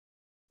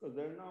 Because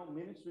there are now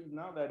ministries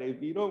now that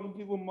if you don't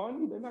give them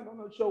money, they're not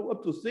gonna show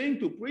up to sing,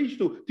 to preach,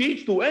 to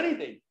teach, to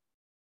anything.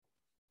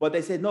 But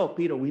they said, no,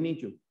 Peter, we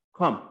need you.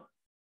 Come.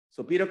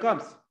 So Peter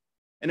comes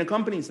and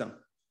accompanies them.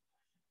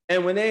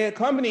 And when they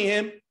accompany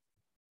him,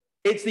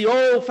 it's the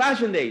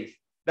old-fashioned days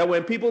that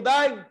when people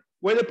die,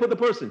 where they put the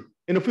person?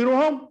 In a funeral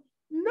home?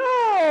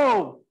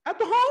 No, at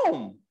the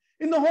home,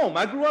 in the home.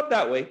 I grew up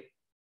that way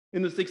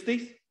in the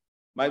 60s.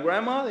 My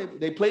grandma,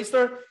 they placed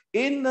her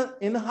in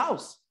the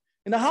house,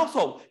 in the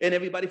household. And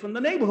everybody from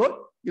the neighborhood,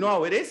 you know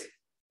how it is.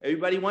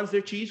 Everybody wants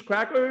their cheese,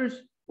 crackers,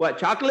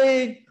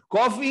 chocolate,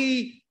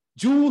 coffee,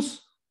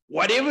 juice,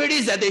 whatever it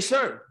is that they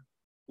serve.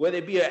 Whether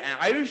it be an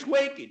Irish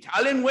wake,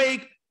 Italian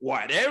wake,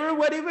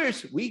 whatever it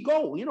is, we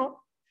go, you know.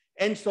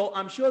 And so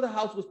I'm sure the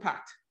house was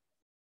packed.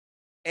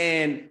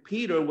 And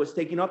Peter was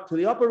taken up to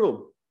the upper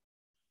room.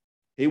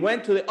 He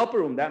went to the upper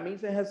room. That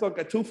means it has like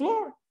a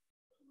 2-floor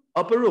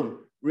upper room.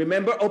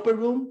 Remember upper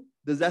room?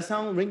 Does that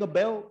ring a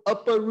bell?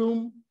 Upper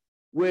room,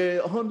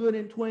 where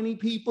 120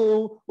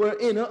 people were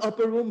in an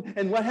upper room.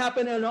 And what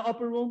happened in the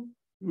upper room?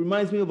 It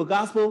reminds me of a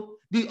gospel.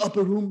 The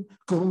upper room,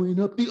 going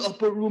up the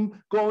upper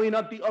room, going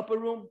up the upper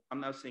room.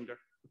 I'm not a singer,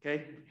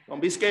 okay?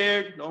 Don't be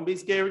scared. Don't be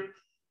scared.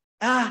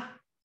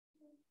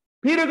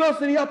 Peter goes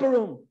to the upper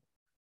room.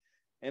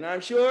 And I'm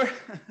sure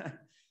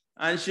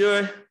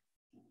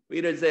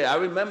Peter said, I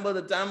remember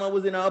the time I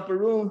was in the upper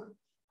room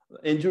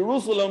in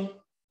Jerusalem.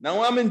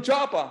 Now I'm in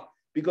Joppa.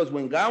 Because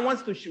when God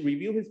wants to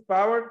reveal his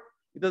power,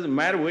 it doesn't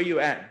matter where you're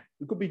at.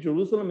 It could be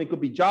Jerusalem. It could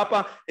be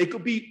Joppa. It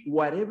could be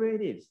whatever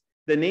it is.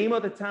 The name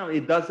of the town,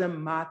 it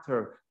doesn't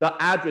matter. The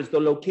address, the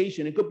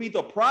location. It could be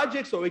the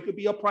projects or it could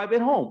be a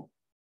private home.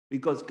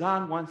 Because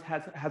God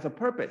has a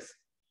purpose.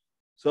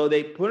 So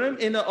they put him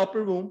in the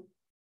upper room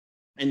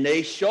and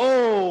they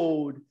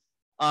showed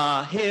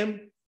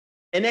him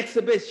an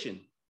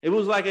exhibition. It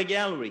was like a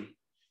gallery.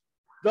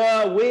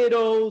 The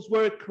widows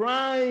were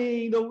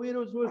crying.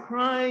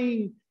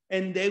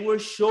 And they were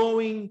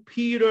showing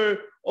Peter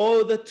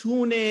all the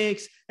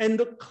tunics and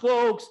the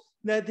cloaks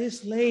that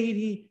this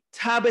lady,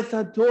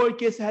 Tabitha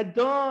Dorcas, had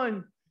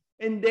done.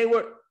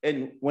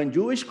 And when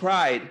Jewish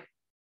cried,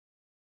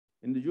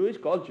 in the Jewish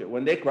culture,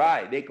 when they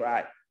cry, they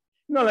cry.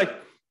 Like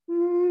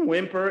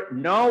whimper,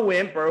 no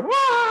whimper,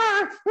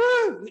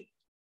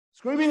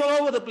 screaming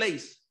all over the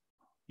place.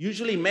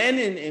 Usually men,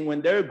 and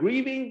when they're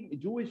grieving,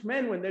 Jewish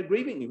men, when they're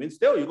grieving, even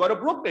still, you go to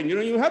Brooklyn. You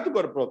don't even have to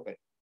go to Brooklyn.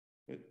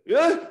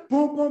 Yeah,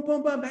 boom, boom,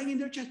 boom, boom, banging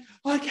their chest.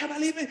 Oh, I can't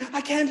believe it. I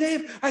can't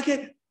live. I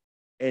can't.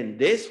 And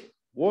this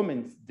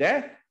woman's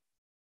death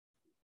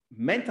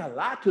meant a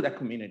lot to that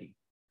community.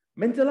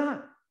 Meant a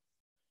lot.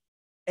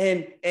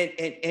 And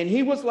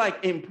he was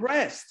like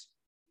impressed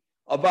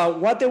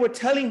about what they were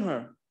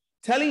telling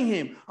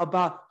him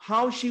about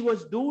how she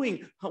was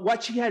doing,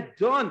 what she had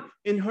done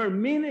in her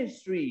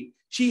ministry.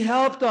 She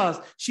helped us.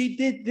 She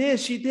did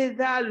this. She did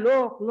that.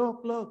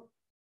 Look.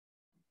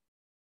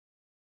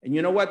 And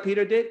you know what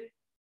Peter did?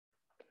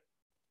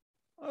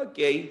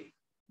 Okay,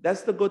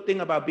 that's the good thing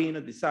about being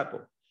a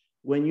disciple.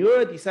 When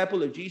you're a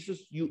disciple of Jesus,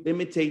 you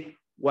imitate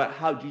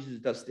how Jesus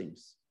does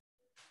things.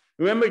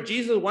 Remember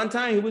Jesus, one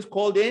time he was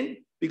called in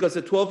because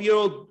the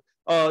 12-year-old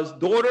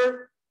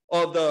daughter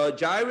of the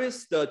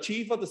Jairus, the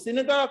chief of the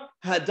synagogue,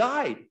 had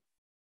died.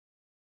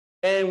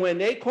 And when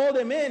they called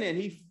him in and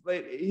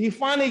he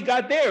finally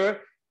got there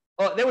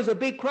was a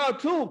big crowd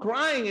too,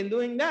 crying and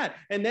doing that.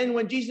 And then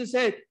when Jesus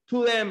said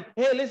to them,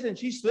 hey, listen,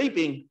 she's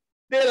sleeping,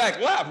 they're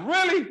like, laugh,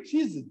 really?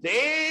 She's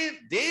dead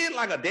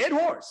like a dead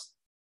horse.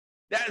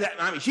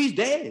 She's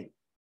dead.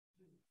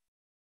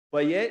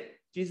 But yet,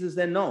 Jesus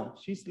said, no,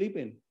 she's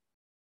sleeping.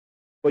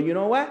 But you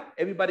know what?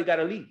 Everybody got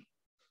to leave.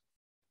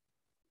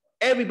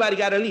 Everybody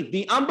got to leave.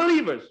 The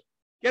unbelievers,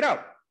 get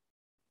out.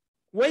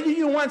 When do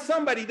you want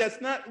somebody that's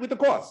not with the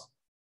cause?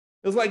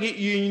 It's like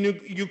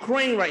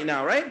Ukraine right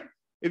now, right?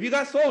 If you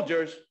got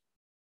soldiers,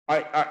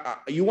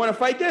 you want to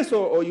fight this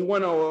or you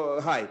want to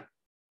hide?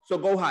 So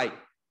go hide.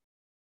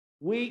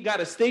 We got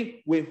to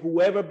stick with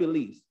whoever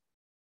believes.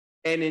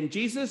 And in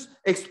Jesus'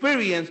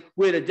 experience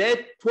with a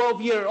dead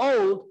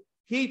 12-year-old,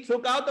 he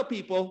took out the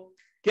people,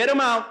 get them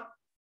out,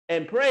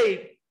 and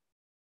prayed,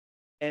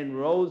 and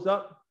rose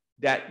up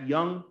that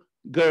young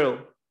girl,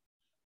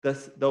 the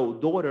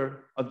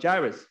daughter of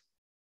Jairus.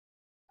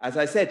 As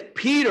I said,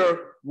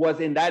 Peter was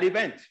in that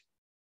event.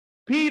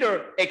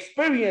 Peter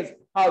experienced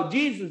how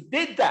Jesus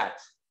did that.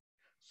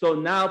 So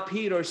now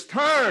Peter's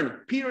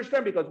turn,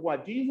 because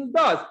what Jesus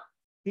does,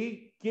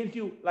 he gives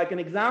you like an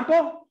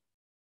example.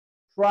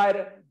 Try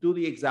to do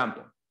the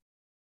example.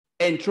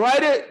 And try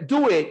to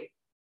do it,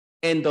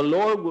 and the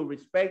Lord will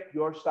respect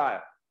your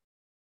style.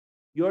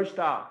 Your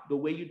style, the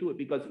way you do it,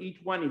 because each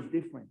one is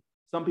different.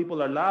 Some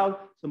people are loud,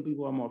 some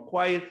people are more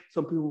quiet,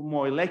 some people are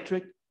more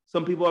electric,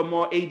 some people are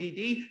more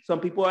ADD, some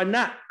people are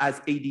not as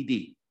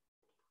ADD.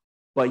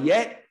 But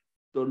yet,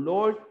 the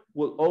Lord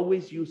will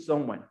always use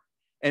someone.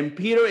 And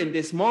Peter, in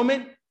this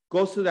moment,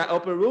 goes to that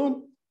upper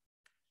room,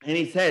 and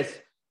he says,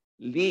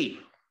 leave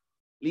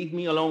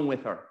me alone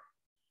with her.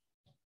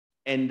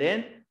 And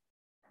then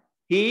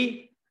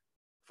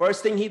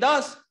first thing he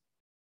does,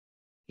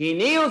 he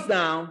kneels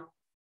down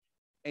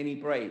and he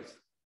prays.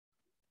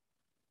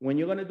 When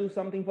you're going to do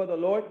something for the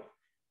Lord,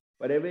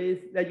 whatever it is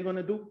that you're going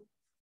to do,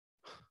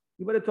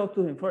 you better talk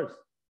to him first.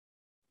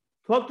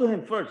 Talk to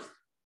him first.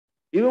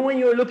 Even when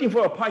you're looking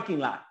for a parking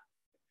lot,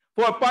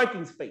 for a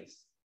parking space,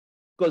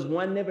 because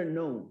one never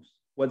knows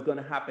what's going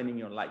to happen in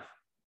your life.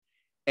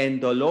 And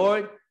the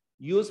Lord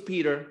used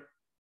Peter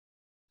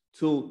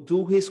to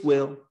do his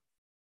will,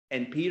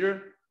 and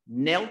Peter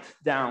knelt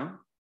down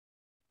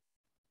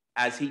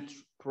as he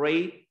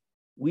prayed.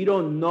 We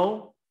don't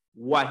know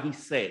what he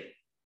said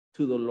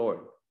to the Lord,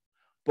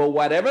 but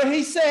whatever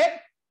he said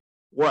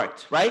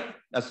worked, right?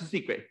 That's the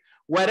secret.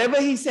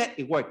 Whatever he said,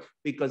 it worked,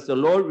 because the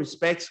Lord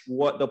respects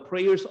the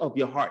prayers of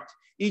your heart.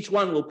 Each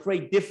one will pray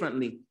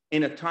differently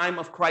in a time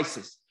of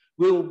crisis.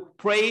 We'll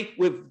pray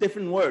with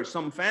different words,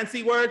 some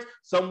fancy words,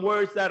 some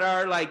words that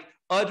are like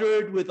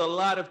uttered with a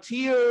lot of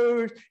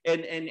tears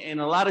and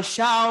a lot of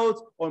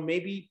shouts, or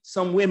maybe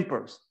some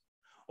whimpers.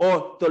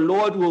 Or the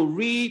Lord will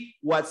read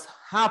what's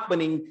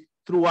happening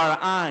through our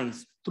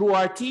eyes, through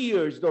our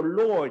tears. The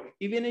Lord,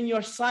 even in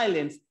your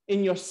silence,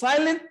 in your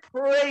silent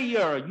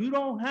prayer, you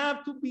don't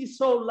have to be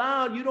so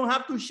loud. You don't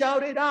have to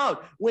shout it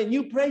out. When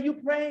you pray, you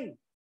pray.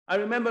 I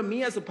remember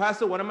me as a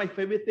pastor, one of my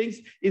favorite things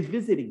is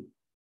visiting.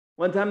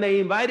 One time they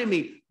invited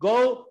me,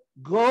 go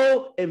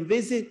and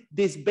visit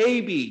this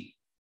baby,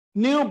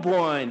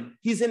 newborn.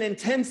 He's in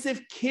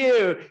intensive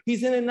care.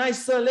 He's in an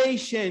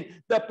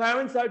isolation. The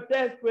parents are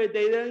desperate.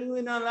 They don't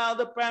even allow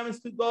the parents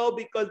to go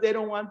because they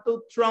don't want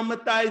to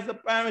traumatize the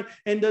parent,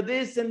 and the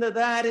this and the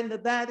that and the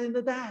that and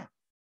the that.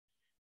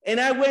 And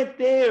I went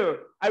there.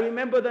 I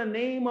remember the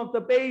name of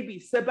the baby,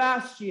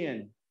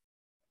 Sebastian.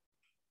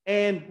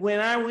 And when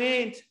I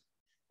went,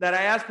 that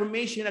I asked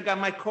permission, I got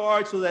my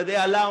card so that they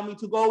allow me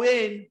to go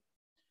in.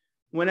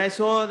 When I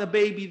saw the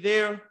baby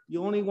there, the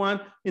only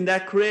one in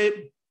that crib,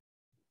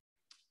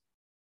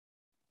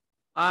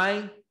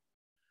 I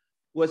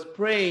was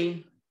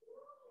praying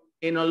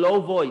in a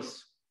low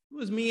voice. It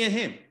was me and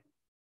him.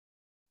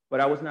 But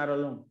I was not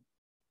alone.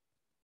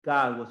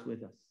 God was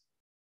with us.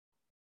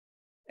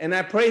 And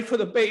I prayed for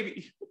the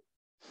baby.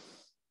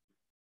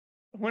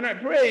 When I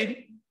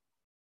prayed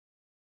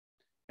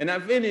and I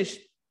finished,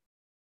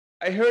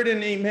 I heard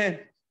an amen.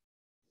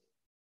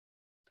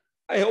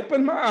 I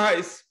opened my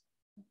eyes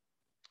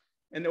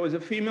and there was a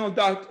female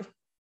doctor.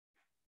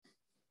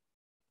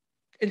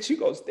 And she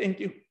goes, thank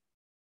you.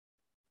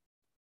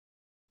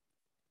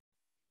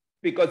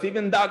 Because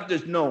even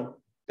doctors know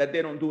that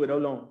they don't do it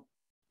alone.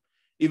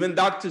 Even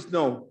doctors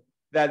know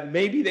that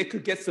maybe they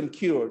could get some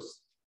cures,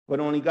 but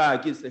only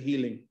God gives the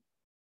healing.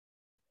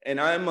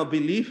 And I'm a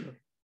believer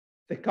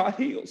that God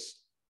heals.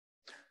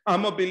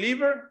 I'm a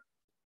believer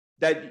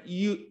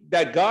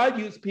that God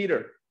used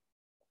Peter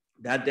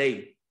that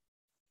day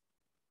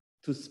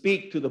to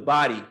speak to the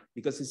body,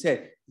 because he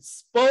said, he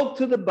spoke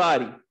to the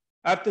body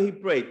after he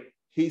prayed.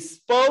 He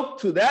spoke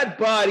to that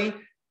body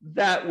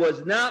that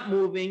was not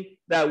moving,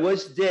 that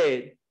was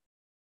dead,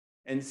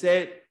 and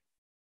said,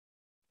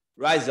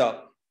 rise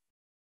up,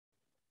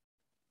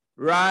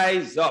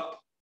 rise up,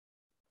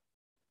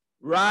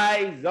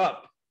 rise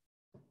up.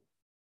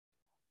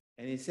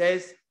 And he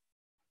says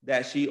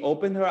that she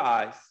opened her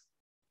eyes,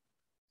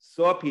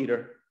 saw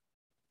Peter,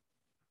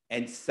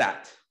 and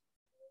sat.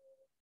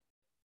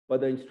 But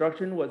the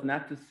instruction was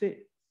not to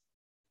sit.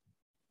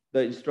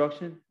 The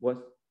instruction was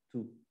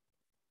to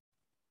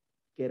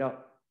get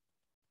up,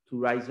 to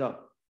rise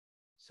up.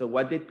 So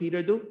what did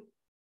Peter do?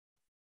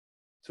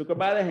 Took her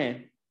by the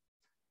hand,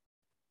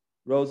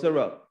 rose her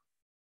up,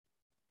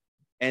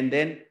 and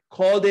then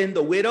called in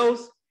the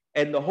widows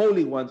and the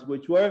holy ones,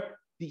 which were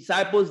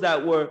disciples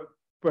that were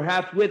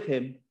perhaps with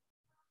him,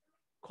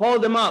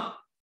 called them up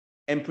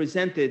and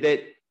presented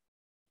that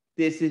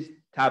this is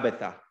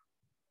Tabitha.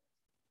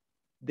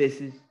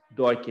 This is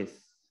Dorcas.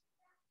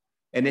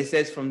 And it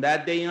says from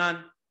that day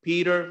on,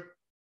 Peter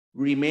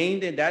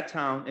remained in that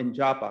town in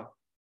Joppa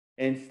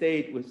and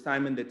stayed with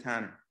Simon the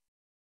tanner.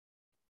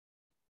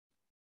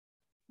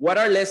 What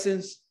are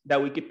lessons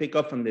that we could pick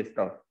up from this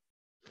stuff?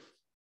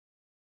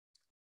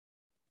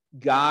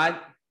 God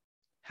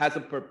has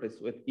a purpose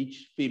with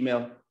each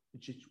female,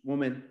 with each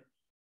woman,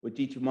 with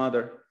each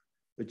mother,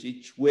 with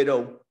each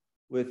widow,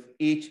 with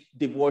each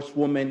divorced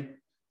woman,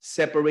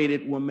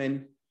 separated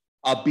woman,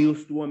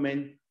 abused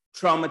woman,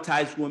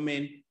 traumatized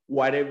woman,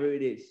 whatever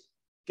it is.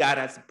 God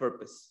has a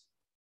purpose.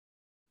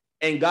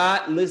 And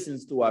God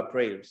listens to our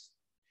prayers.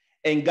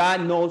 And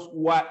God knows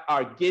what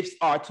our gifts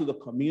are to the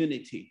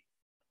community.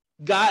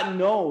 God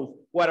knows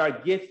what our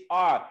gifts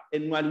are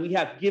and what we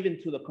have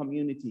given to the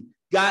community.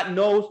 God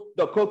knows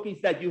the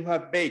cookies that you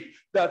have baked,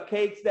 the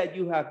cakes that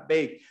you have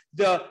baked,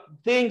 the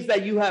things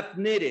that you have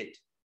knitted.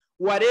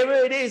 Whatever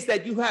it is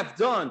that you have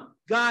done,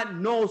 God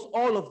knows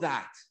all of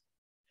that.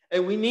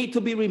 And we need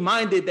to be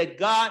reminded that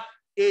God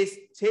is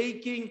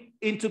taking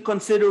into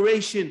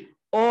consideration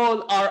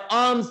all our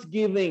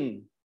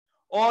almsgiving,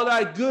 all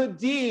our good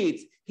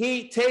deeds.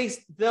 He takes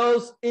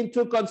those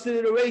into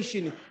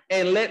consideration.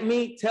 And let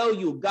me tell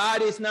you,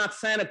 God is not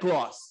Santa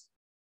Claus.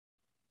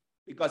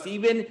 Because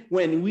even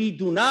when we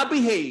do not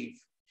behave,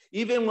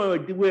 even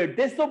when we're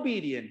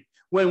disobedient,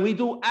 when we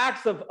do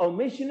acts of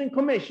omission and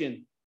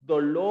commission, the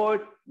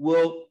Lord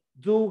will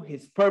do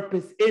his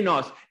purpose in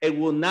us and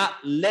will not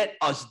let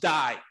us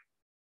die.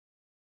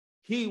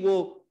 He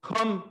will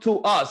come to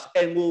us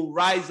and will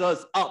rise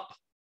us up.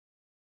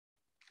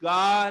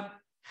 God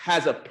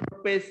has a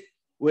purpose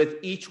with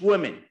each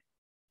woman.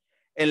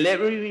 And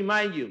let me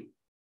remind you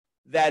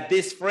that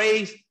this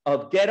phrase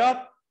of get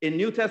up in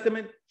New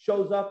Testament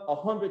shows up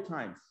 100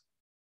 times.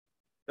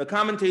 The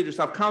commentators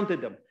have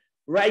counted them.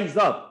 Rise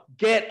up,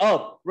 get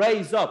up,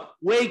 raise up,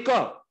 wake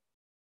up.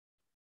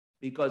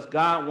 Because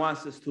God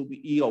wants us to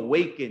be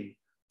awakened,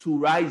 to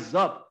rise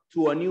up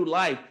to a new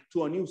life,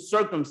 to a new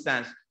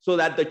circumstance, so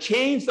that the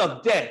chains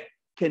of death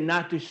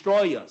cannot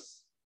destroy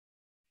us.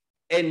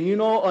 And you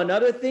know,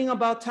 another thing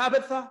about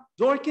Tabitha,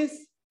 Dorcas,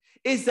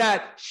 is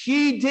that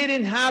she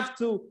didn't have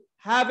to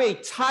have a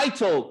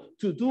title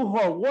to do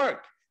her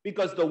work,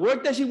 because the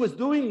work that she was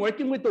doing,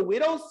 working with the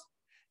widows,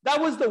 that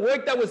was the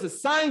work that was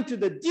assigned to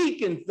the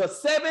deacons, the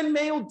 7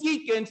 male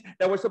deacons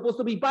that were supposed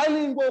to be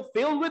bilingual,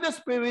 filled with the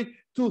Spirit,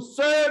 to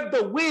serve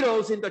the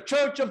widows in the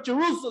church of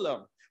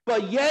Jerusalem.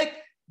 But yet,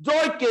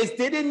 Dorcas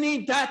didn't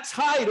need that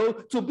title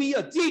to be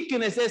a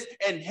deaconess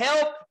and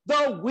help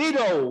the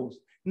widows.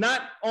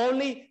 Not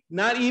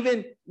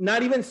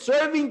even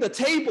serving the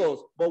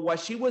tables, but what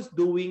she was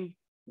doing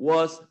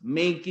was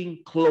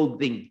making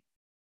clothing.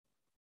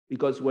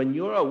 Because when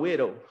you're a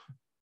widow,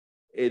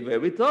 it's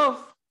very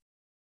tough.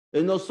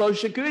 There's no Social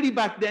Security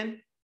back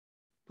then,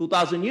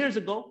 2,000 years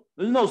ago.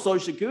 There's no Social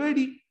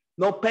Security,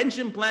 no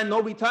pension plan,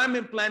 no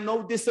retirement plan,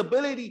 no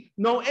disability,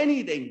 no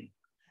anything.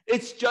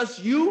 It's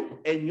just you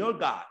and your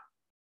God.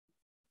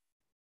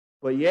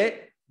 But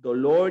yet, the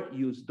Lord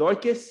used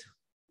Dorcas,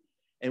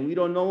 and we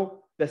don't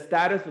know the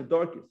status of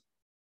Dorcas.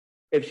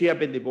 If she had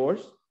been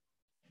divorced,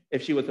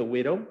 if she was a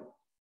widow,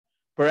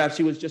 perhaps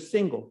she was just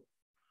single.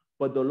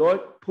 But the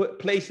Lord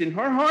placed in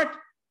her heart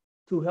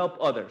to help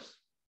others.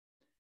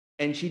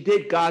 And she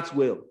did God's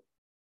will.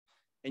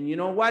 And you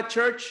know what,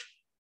 church?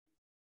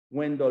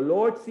 When the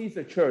Lord sees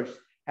a church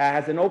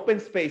has an open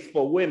space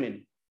for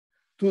women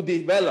to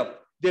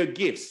develop their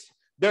gifts,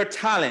 their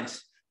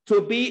talents,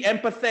 to be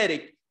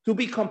empathetic, to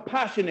be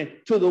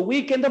compassionate to the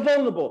weak and the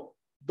vulnerable,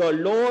 the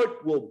Lord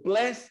will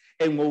bless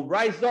and will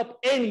rise up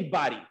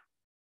anybody.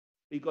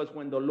 Because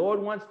when the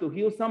Lord wants to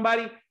heal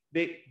somebody,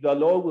 the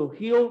Lord will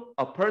heal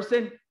a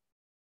person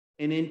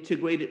in an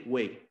integrated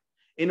way,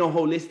 in a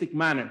holistic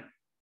manner.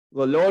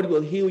 The Lord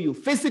will heal you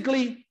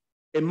physically,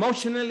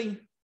 emotionally,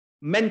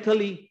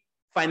 mentally,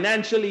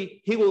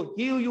 financially. He will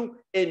heal you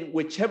in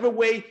whichever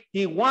way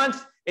he wants,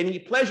 and he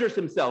pleasures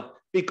himself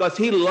because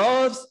he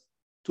loves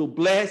to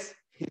bless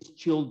his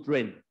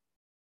children.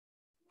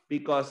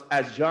 Because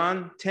as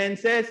John 10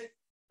 says,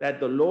 that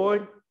the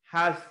Lord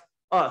has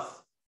us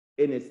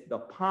in the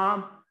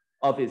palm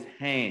of his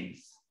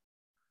hands.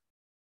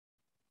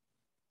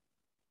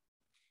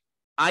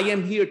 I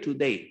am here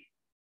today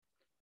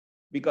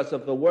because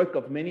of the work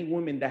of many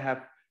women that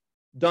have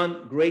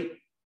done great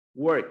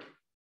work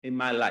in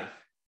my life.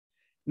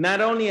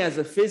 Not only as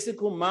a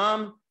physical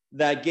mom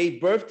that gave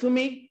birth to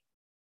me,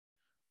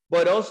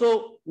 but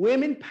also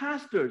women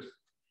pastors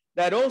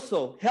that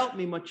also helped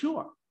me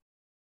mature.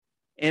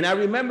 And I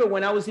remember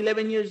when I was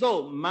 11 years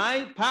old,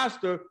 my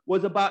pastor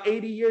was about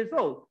 80 years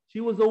old. She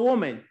was a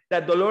woman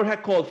that the Lord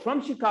had called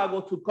from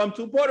Chicago to come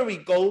to Puerto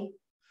Rico,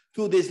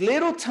 to this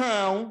little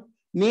town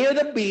near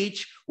the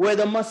beach where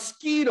the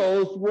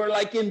mosquitoes were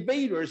like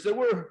invaders. They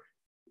were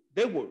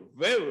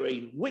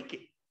very wicked.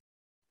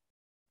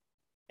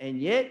 And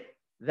yet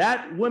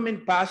that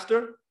woman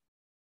pastor,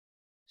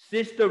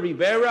 Sister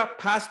Rivera,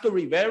 Pastor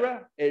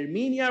Rivera,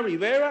 Herminia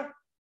Rivera,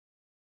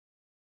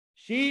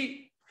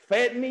 she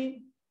fed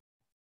me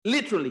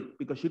literally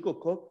because she could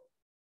cook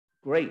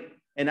great.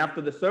 And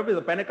after the service,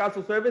 the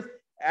Pentecostal service,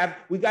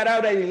 we got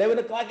out at 11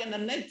 o'clock in the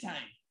nighttime,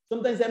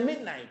 sometimes at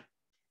midnight.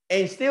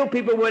 And still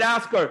people would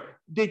ask her,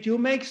 did you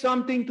make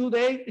something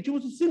today? And she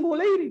was a single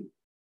lady.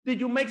 Did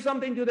you make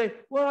something today?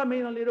 Well, I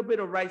made a little bit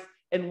of rice.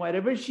 And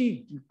whatever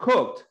she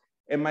cooked,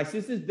 and my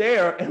sister's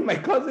there, and my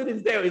cousin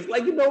is there, it's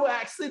like no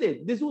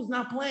accident. This was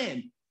not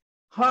planned.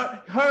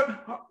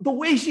 The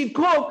way she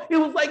cooked, it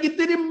was like it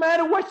didn't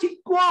matter what she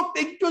cooked.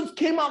 It just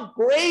came out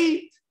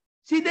great.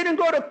 She didn't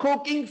go to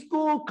cooking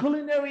school,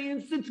 Culinary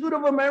Institute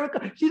of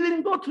America. She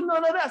didn't go to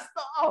none of that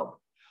stuff.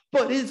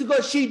 But it's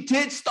because she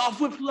did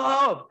stuff with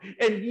love.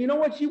 And you know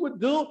what she would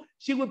do?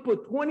 She would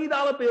put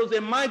 $20 bills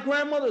in my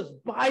grandmother's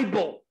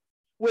Bible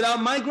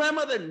without my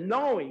grandmother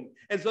knowing.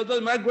 And so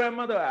my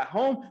grandmother at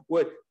home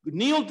would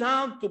kneel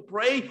down to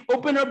pray,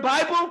 open her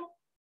Bible,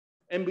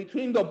 and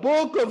between the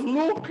book of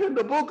Luke and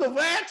the book of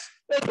Acts,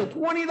 there's a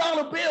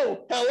 $20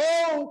 bill.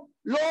 Hello,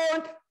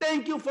 Lord,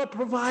 thank you for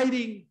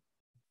providing.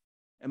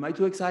 Am I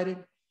too excited?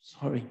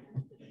 Sorry.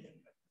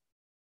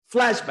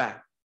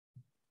 Flashback,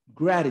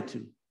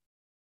 gratitude.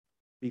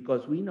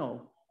 Because we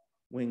know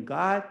when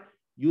God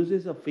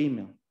uses a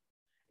female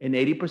in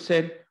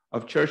 80%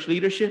 of church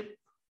leadership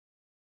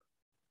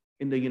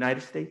in the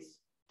United States,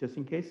 just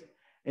in case,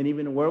 and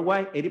even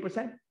worldwide,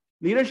 80%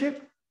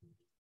 leadership,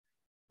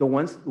 the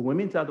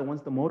women are the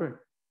ones that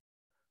motor.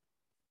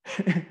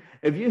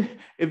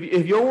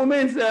 if your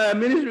women's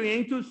ministry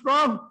ain't too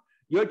strong,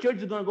 your church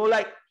is gonna go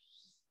like,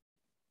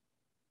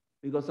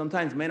 because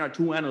sometimes men are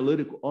too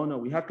analytical. Oh no,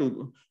 we have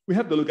to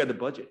look at the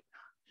budget.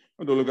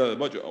 We have to look at the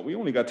budget. Oh, we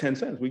only got 10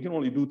 cents. We can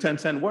only do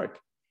 10-cent work.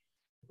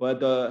 But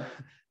the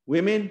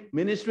women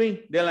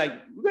ministry, they're like,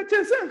 we got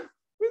 10 cents.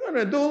 We're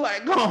gonna do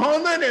like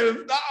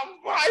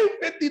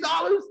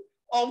 $150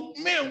 of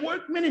men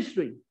work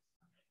ministry.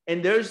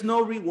 And there's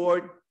no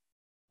reward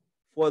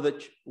for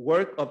the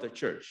work of the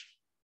church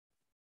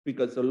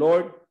because the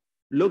Lord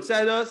looks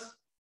at us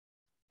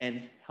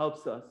and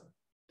helps us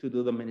to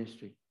do the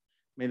ministry.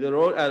 May the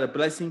Lord add a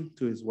blessing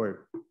to his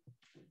word.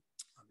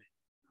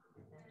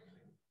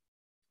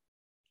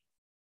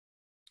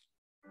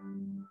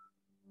 Amen.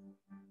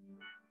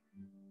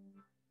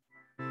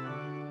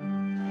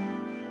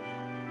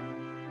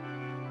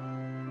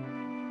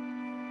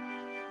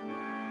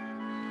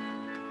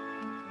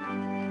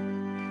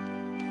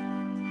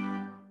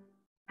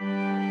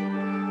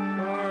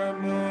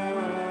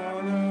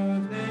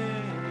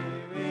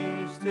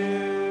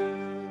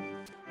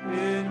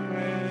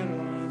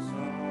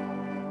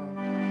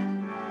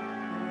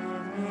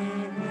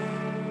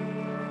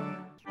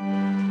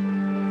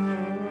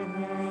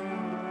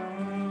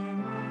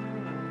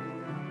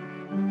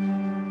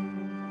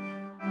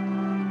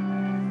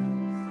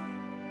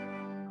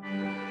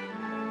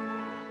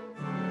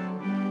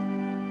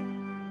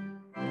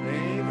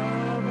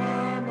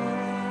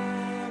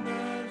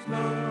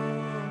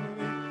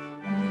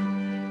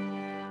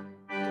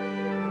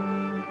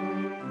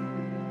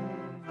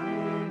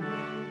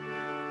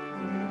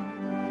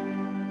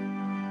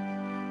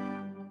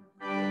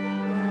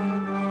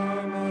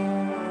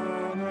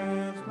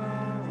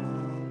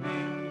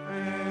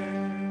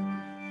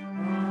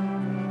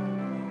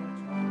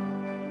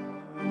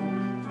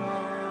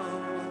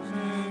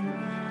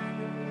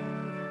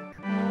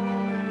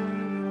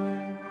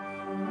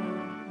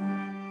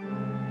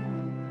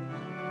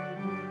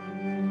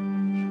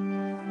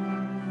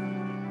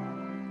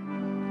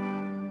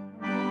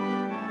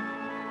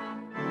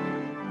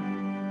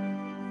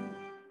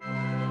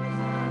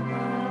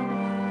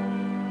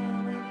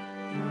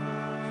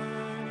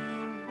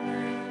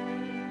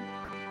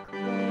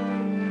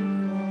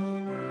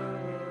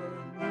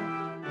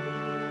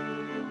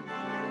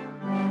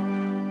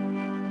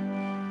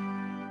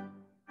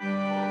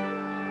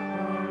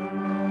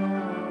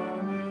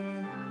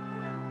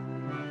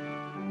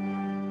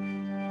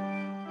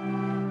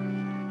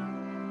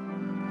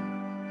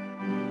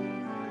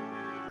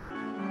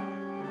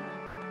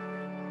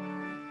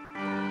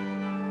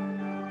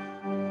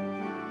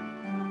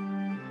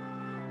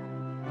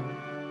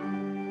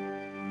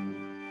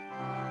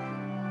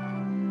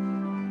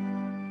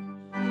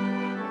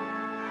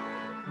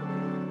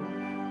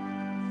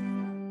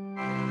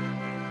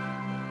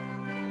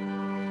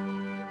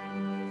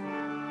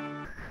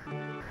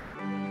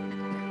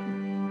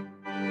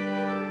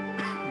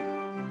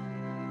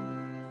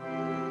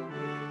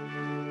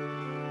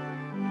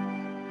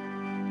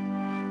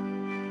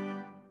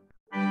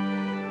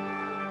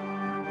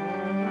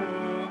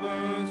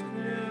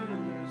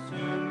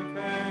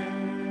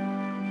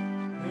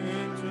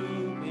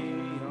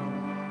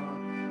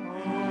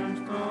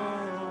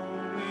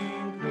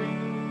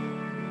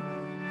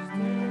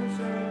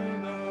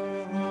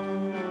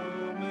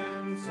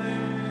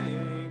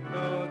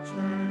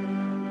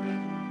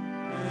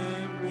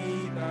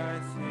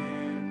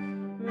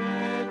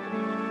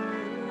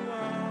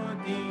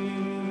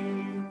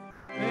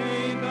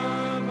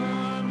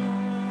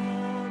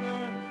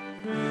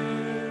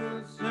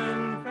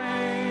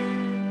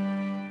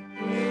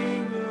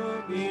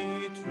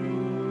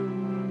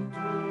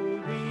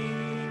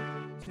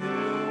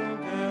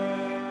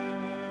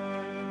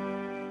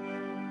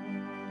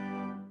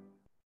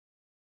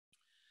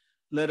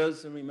 Let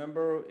us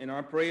remember in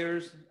our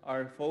prayers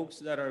our folks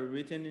that are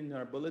written in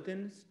our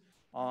bulletins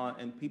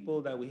and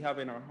people that we have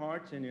in our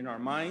hearts and in our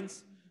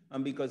minds,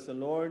 and because the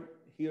Lord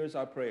hears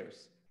our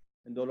prayers,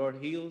 and the Lord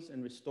heals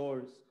and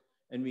restores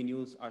and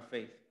renews our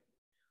faith.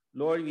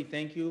 Lord, we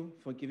thank you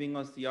for giving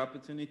us the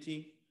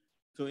opportunity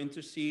to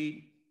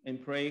intercede and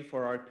pray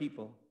for our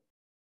people.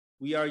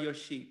 We are your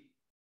sheep,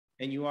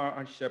 and you are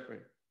our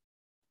shepherd.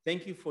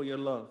 Thank you for your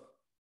love.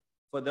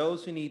 For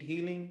those who need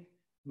healing,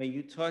 may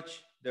you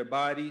touch their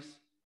bodies,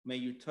 may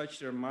you touch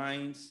their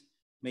minds,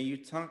 may you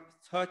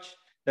touch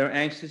their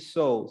anxious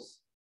souls.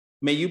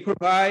 May you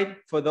provide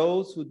for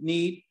those who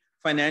need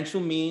financial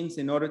means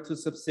in order to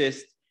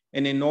subsist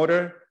and in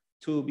order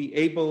to be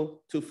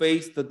able to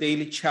face the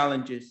daily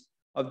challenges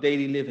of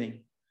daily living.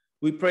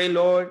 We pray,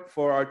 Lord,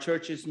 for our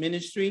church's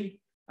ministry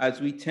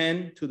as we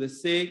tend to the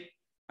sick,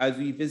 as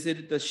we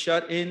visit the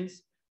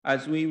shut-ins,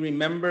 as we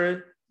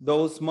remember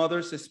those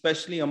mothers,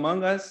 especially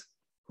among us,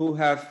 who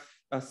have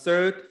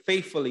served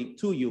faithfully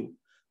to you,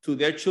 to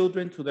their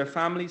children, to their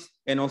families,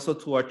 and also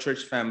to our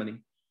church family.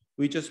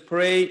 We just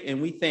pray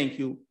and we thank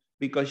you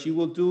because you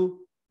will do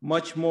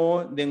much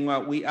more than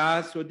what we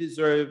ask or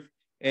deserve.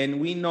 And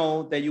we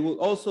know that you will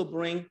also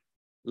bring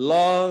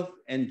love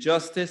and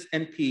justice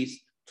and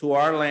peace to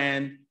our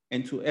land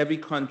and to every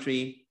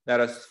country that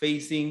is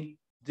facing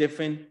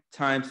different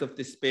times of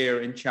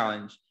despair and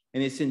challenge.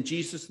 And it's in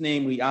Jesus'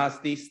 name we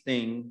ask these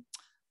things.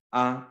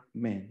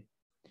 Amen.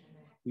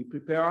 We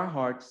prepare our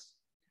hearts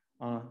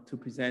to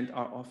present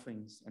our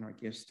offerings and our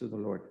gifts to the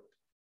Lord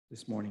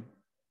this morning.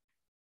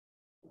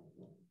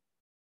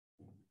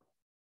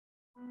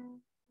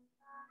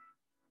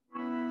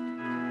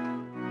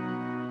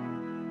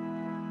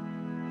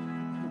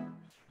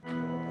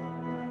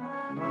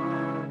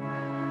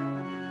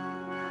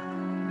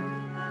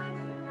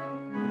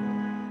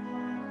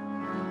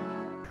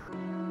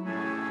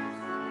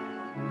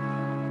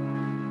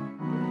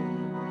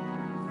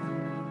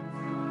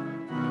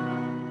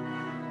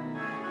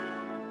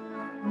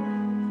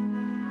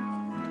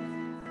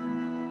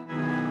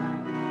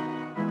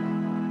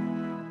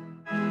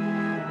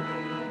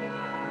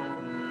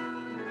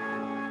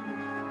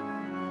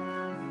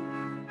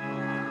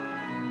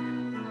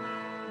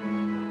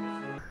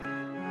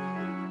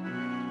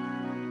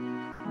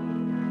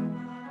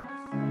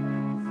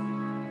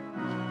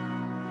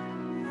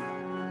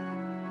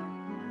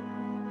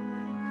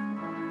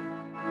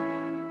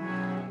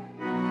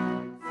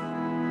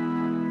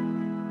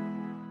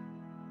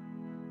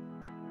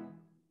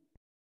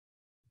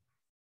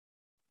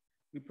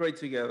 We pray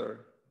together.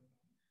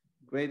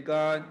 Great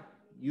God,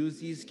 use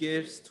these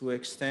gifts to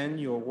extend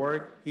your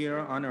work here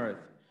on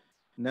earth.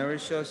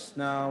 Nourish us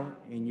now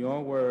in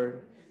your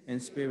word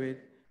and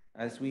spirit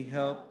as we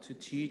help to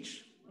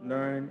teach,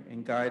 learn,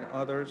 and guide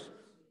others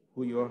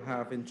who you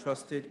have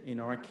entrusted in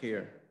our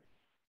care.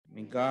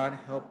 May God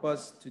help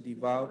us to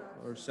devote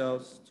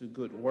ourselves to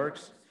good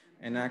works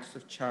and acts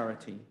of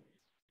charity.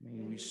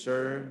 May we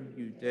serve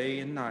you day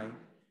and night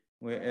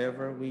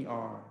wherever we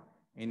are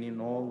and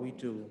in all we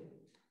do.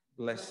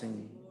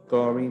 Blessing,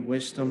 glory,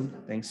 wisdom,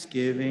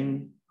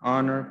 thanksgiving,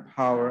 honor,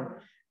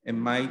 power, and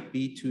might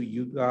be to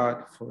you,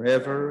 God,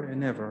 forever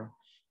and ever.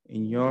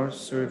 In your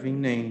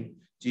serving name,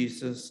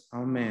 Jesus,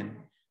 amen.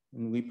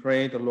 And we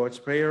pray the Lord's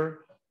Prayer.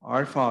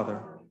 Our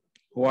Father,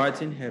 who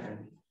art in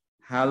heaven,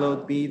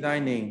 hallowed be thy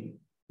name.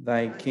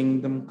 Thy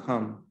kingdom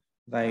come,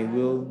 thy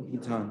will be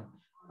done,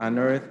 on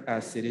earth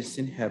as it is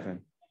in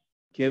heaven.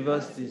 Give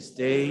us this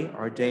day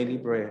our daily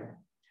bread,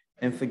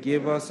 and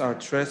forgive us our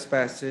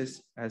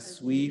trespasses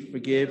as we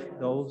forgive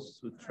those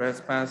who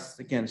trespass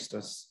against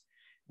us.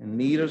 And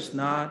lead us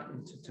not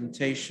into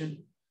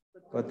temptation,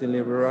 but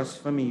deliver us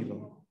from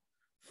evil.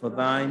 For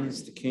thine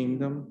is the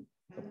kingdom,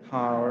 the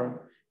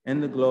power,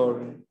 and the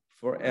glory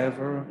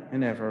forever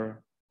and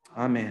ever.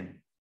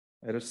 Amen.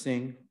 Let us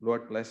sing,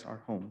 Lord, bless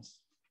our homes.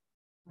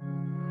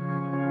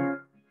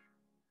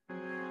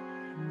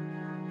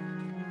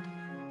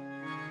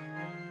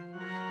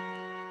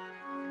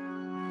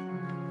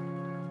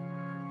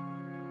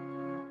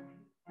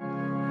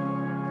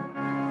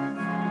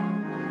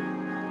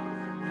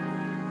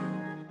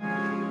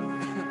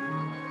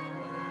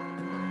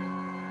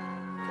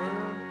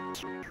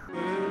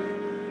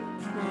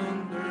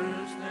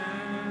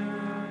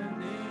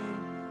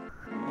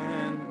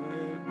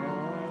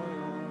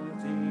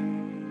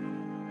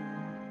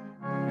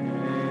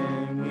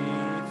 And we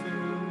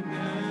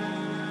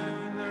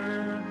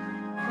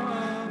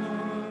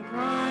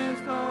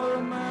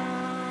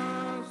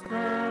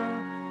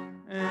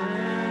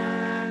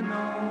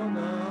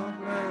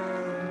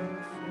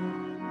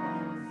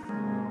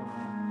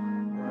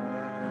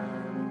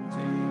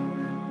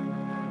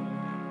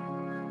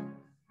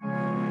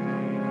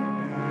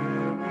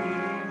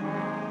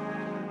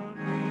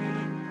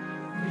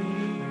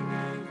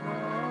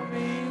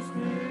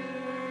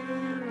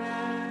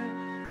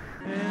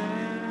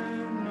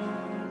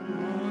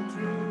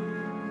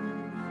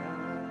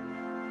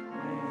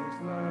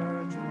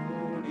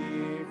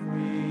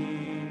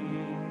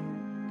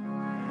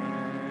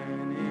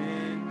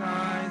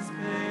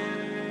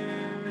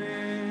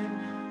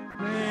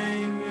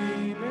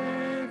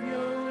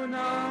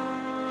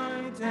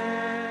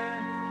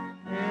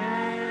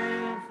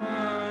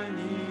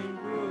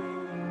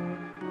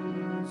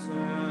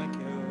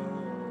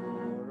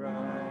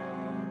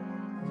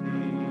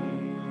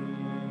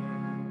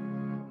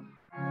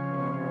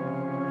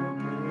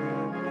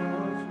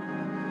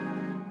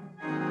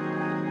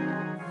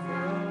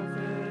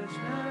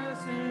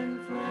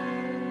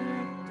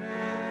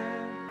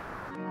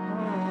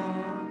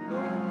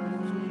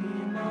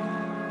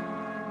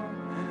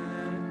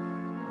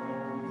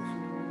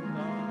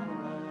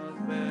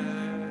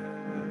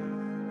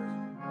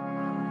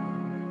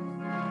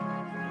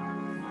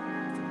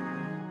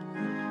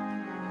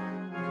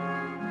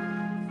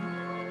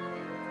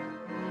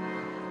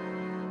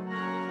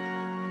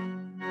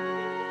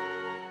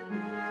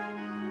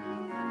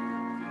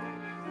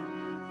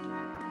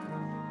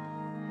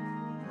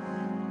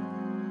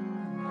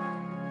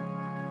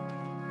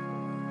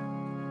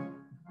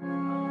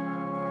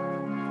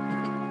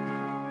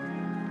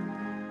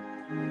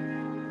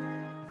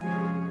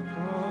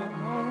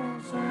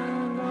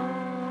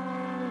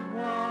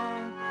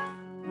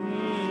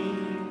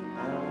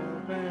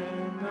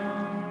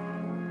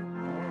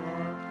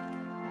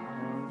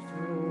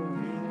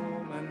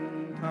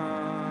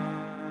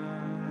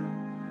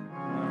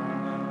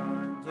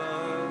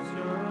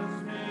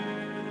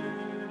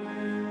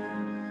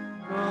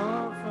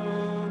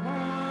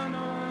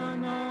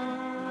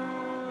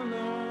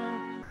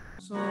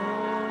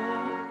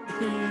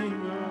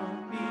King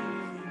of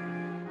peace,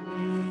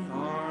 we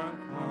are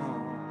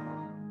found.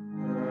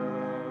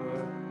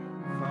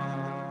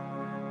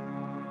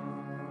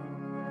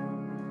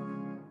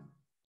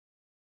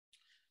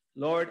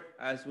 Lord,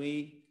 as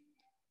we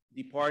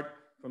depart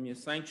from your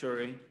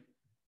sanctuary,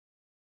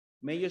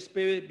 may your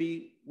spirit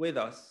be with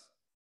us,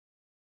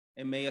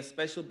 and may a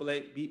special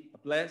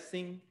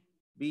blessing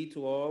be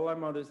to all our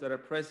mothers that are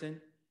present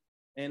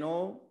and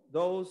all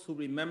those who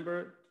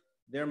remember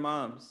their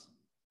moms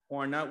who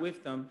are not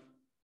with them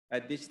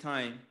at this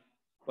time,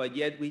 but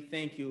yet we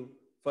thank you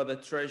for the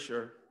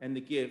treasure and the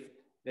gift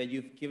that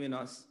you've given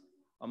us,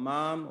 a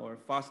mom or a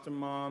foster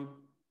mom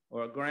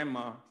or a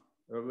grandma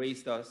that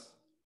raised us,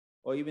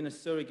 or even a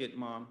surrogate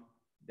mom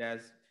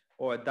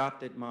or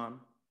adopted mom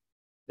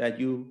that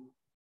you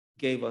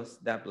gave us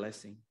that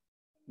blessing.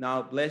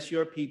 Now bless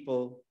your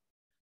people,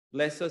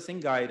 bless us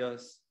and guide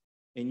us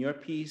in your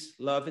peace,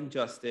 love, and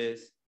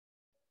justice.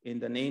 In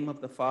the name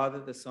of the Father,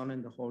 the Son,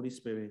 and the Holy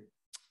Spirit.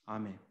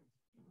 Amen.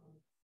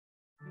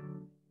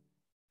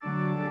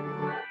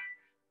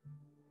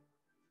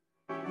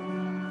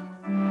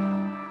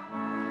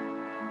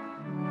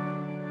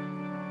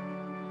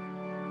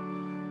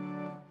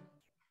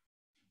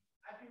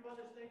 Happy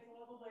Mother's Day to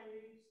all the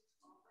ladies.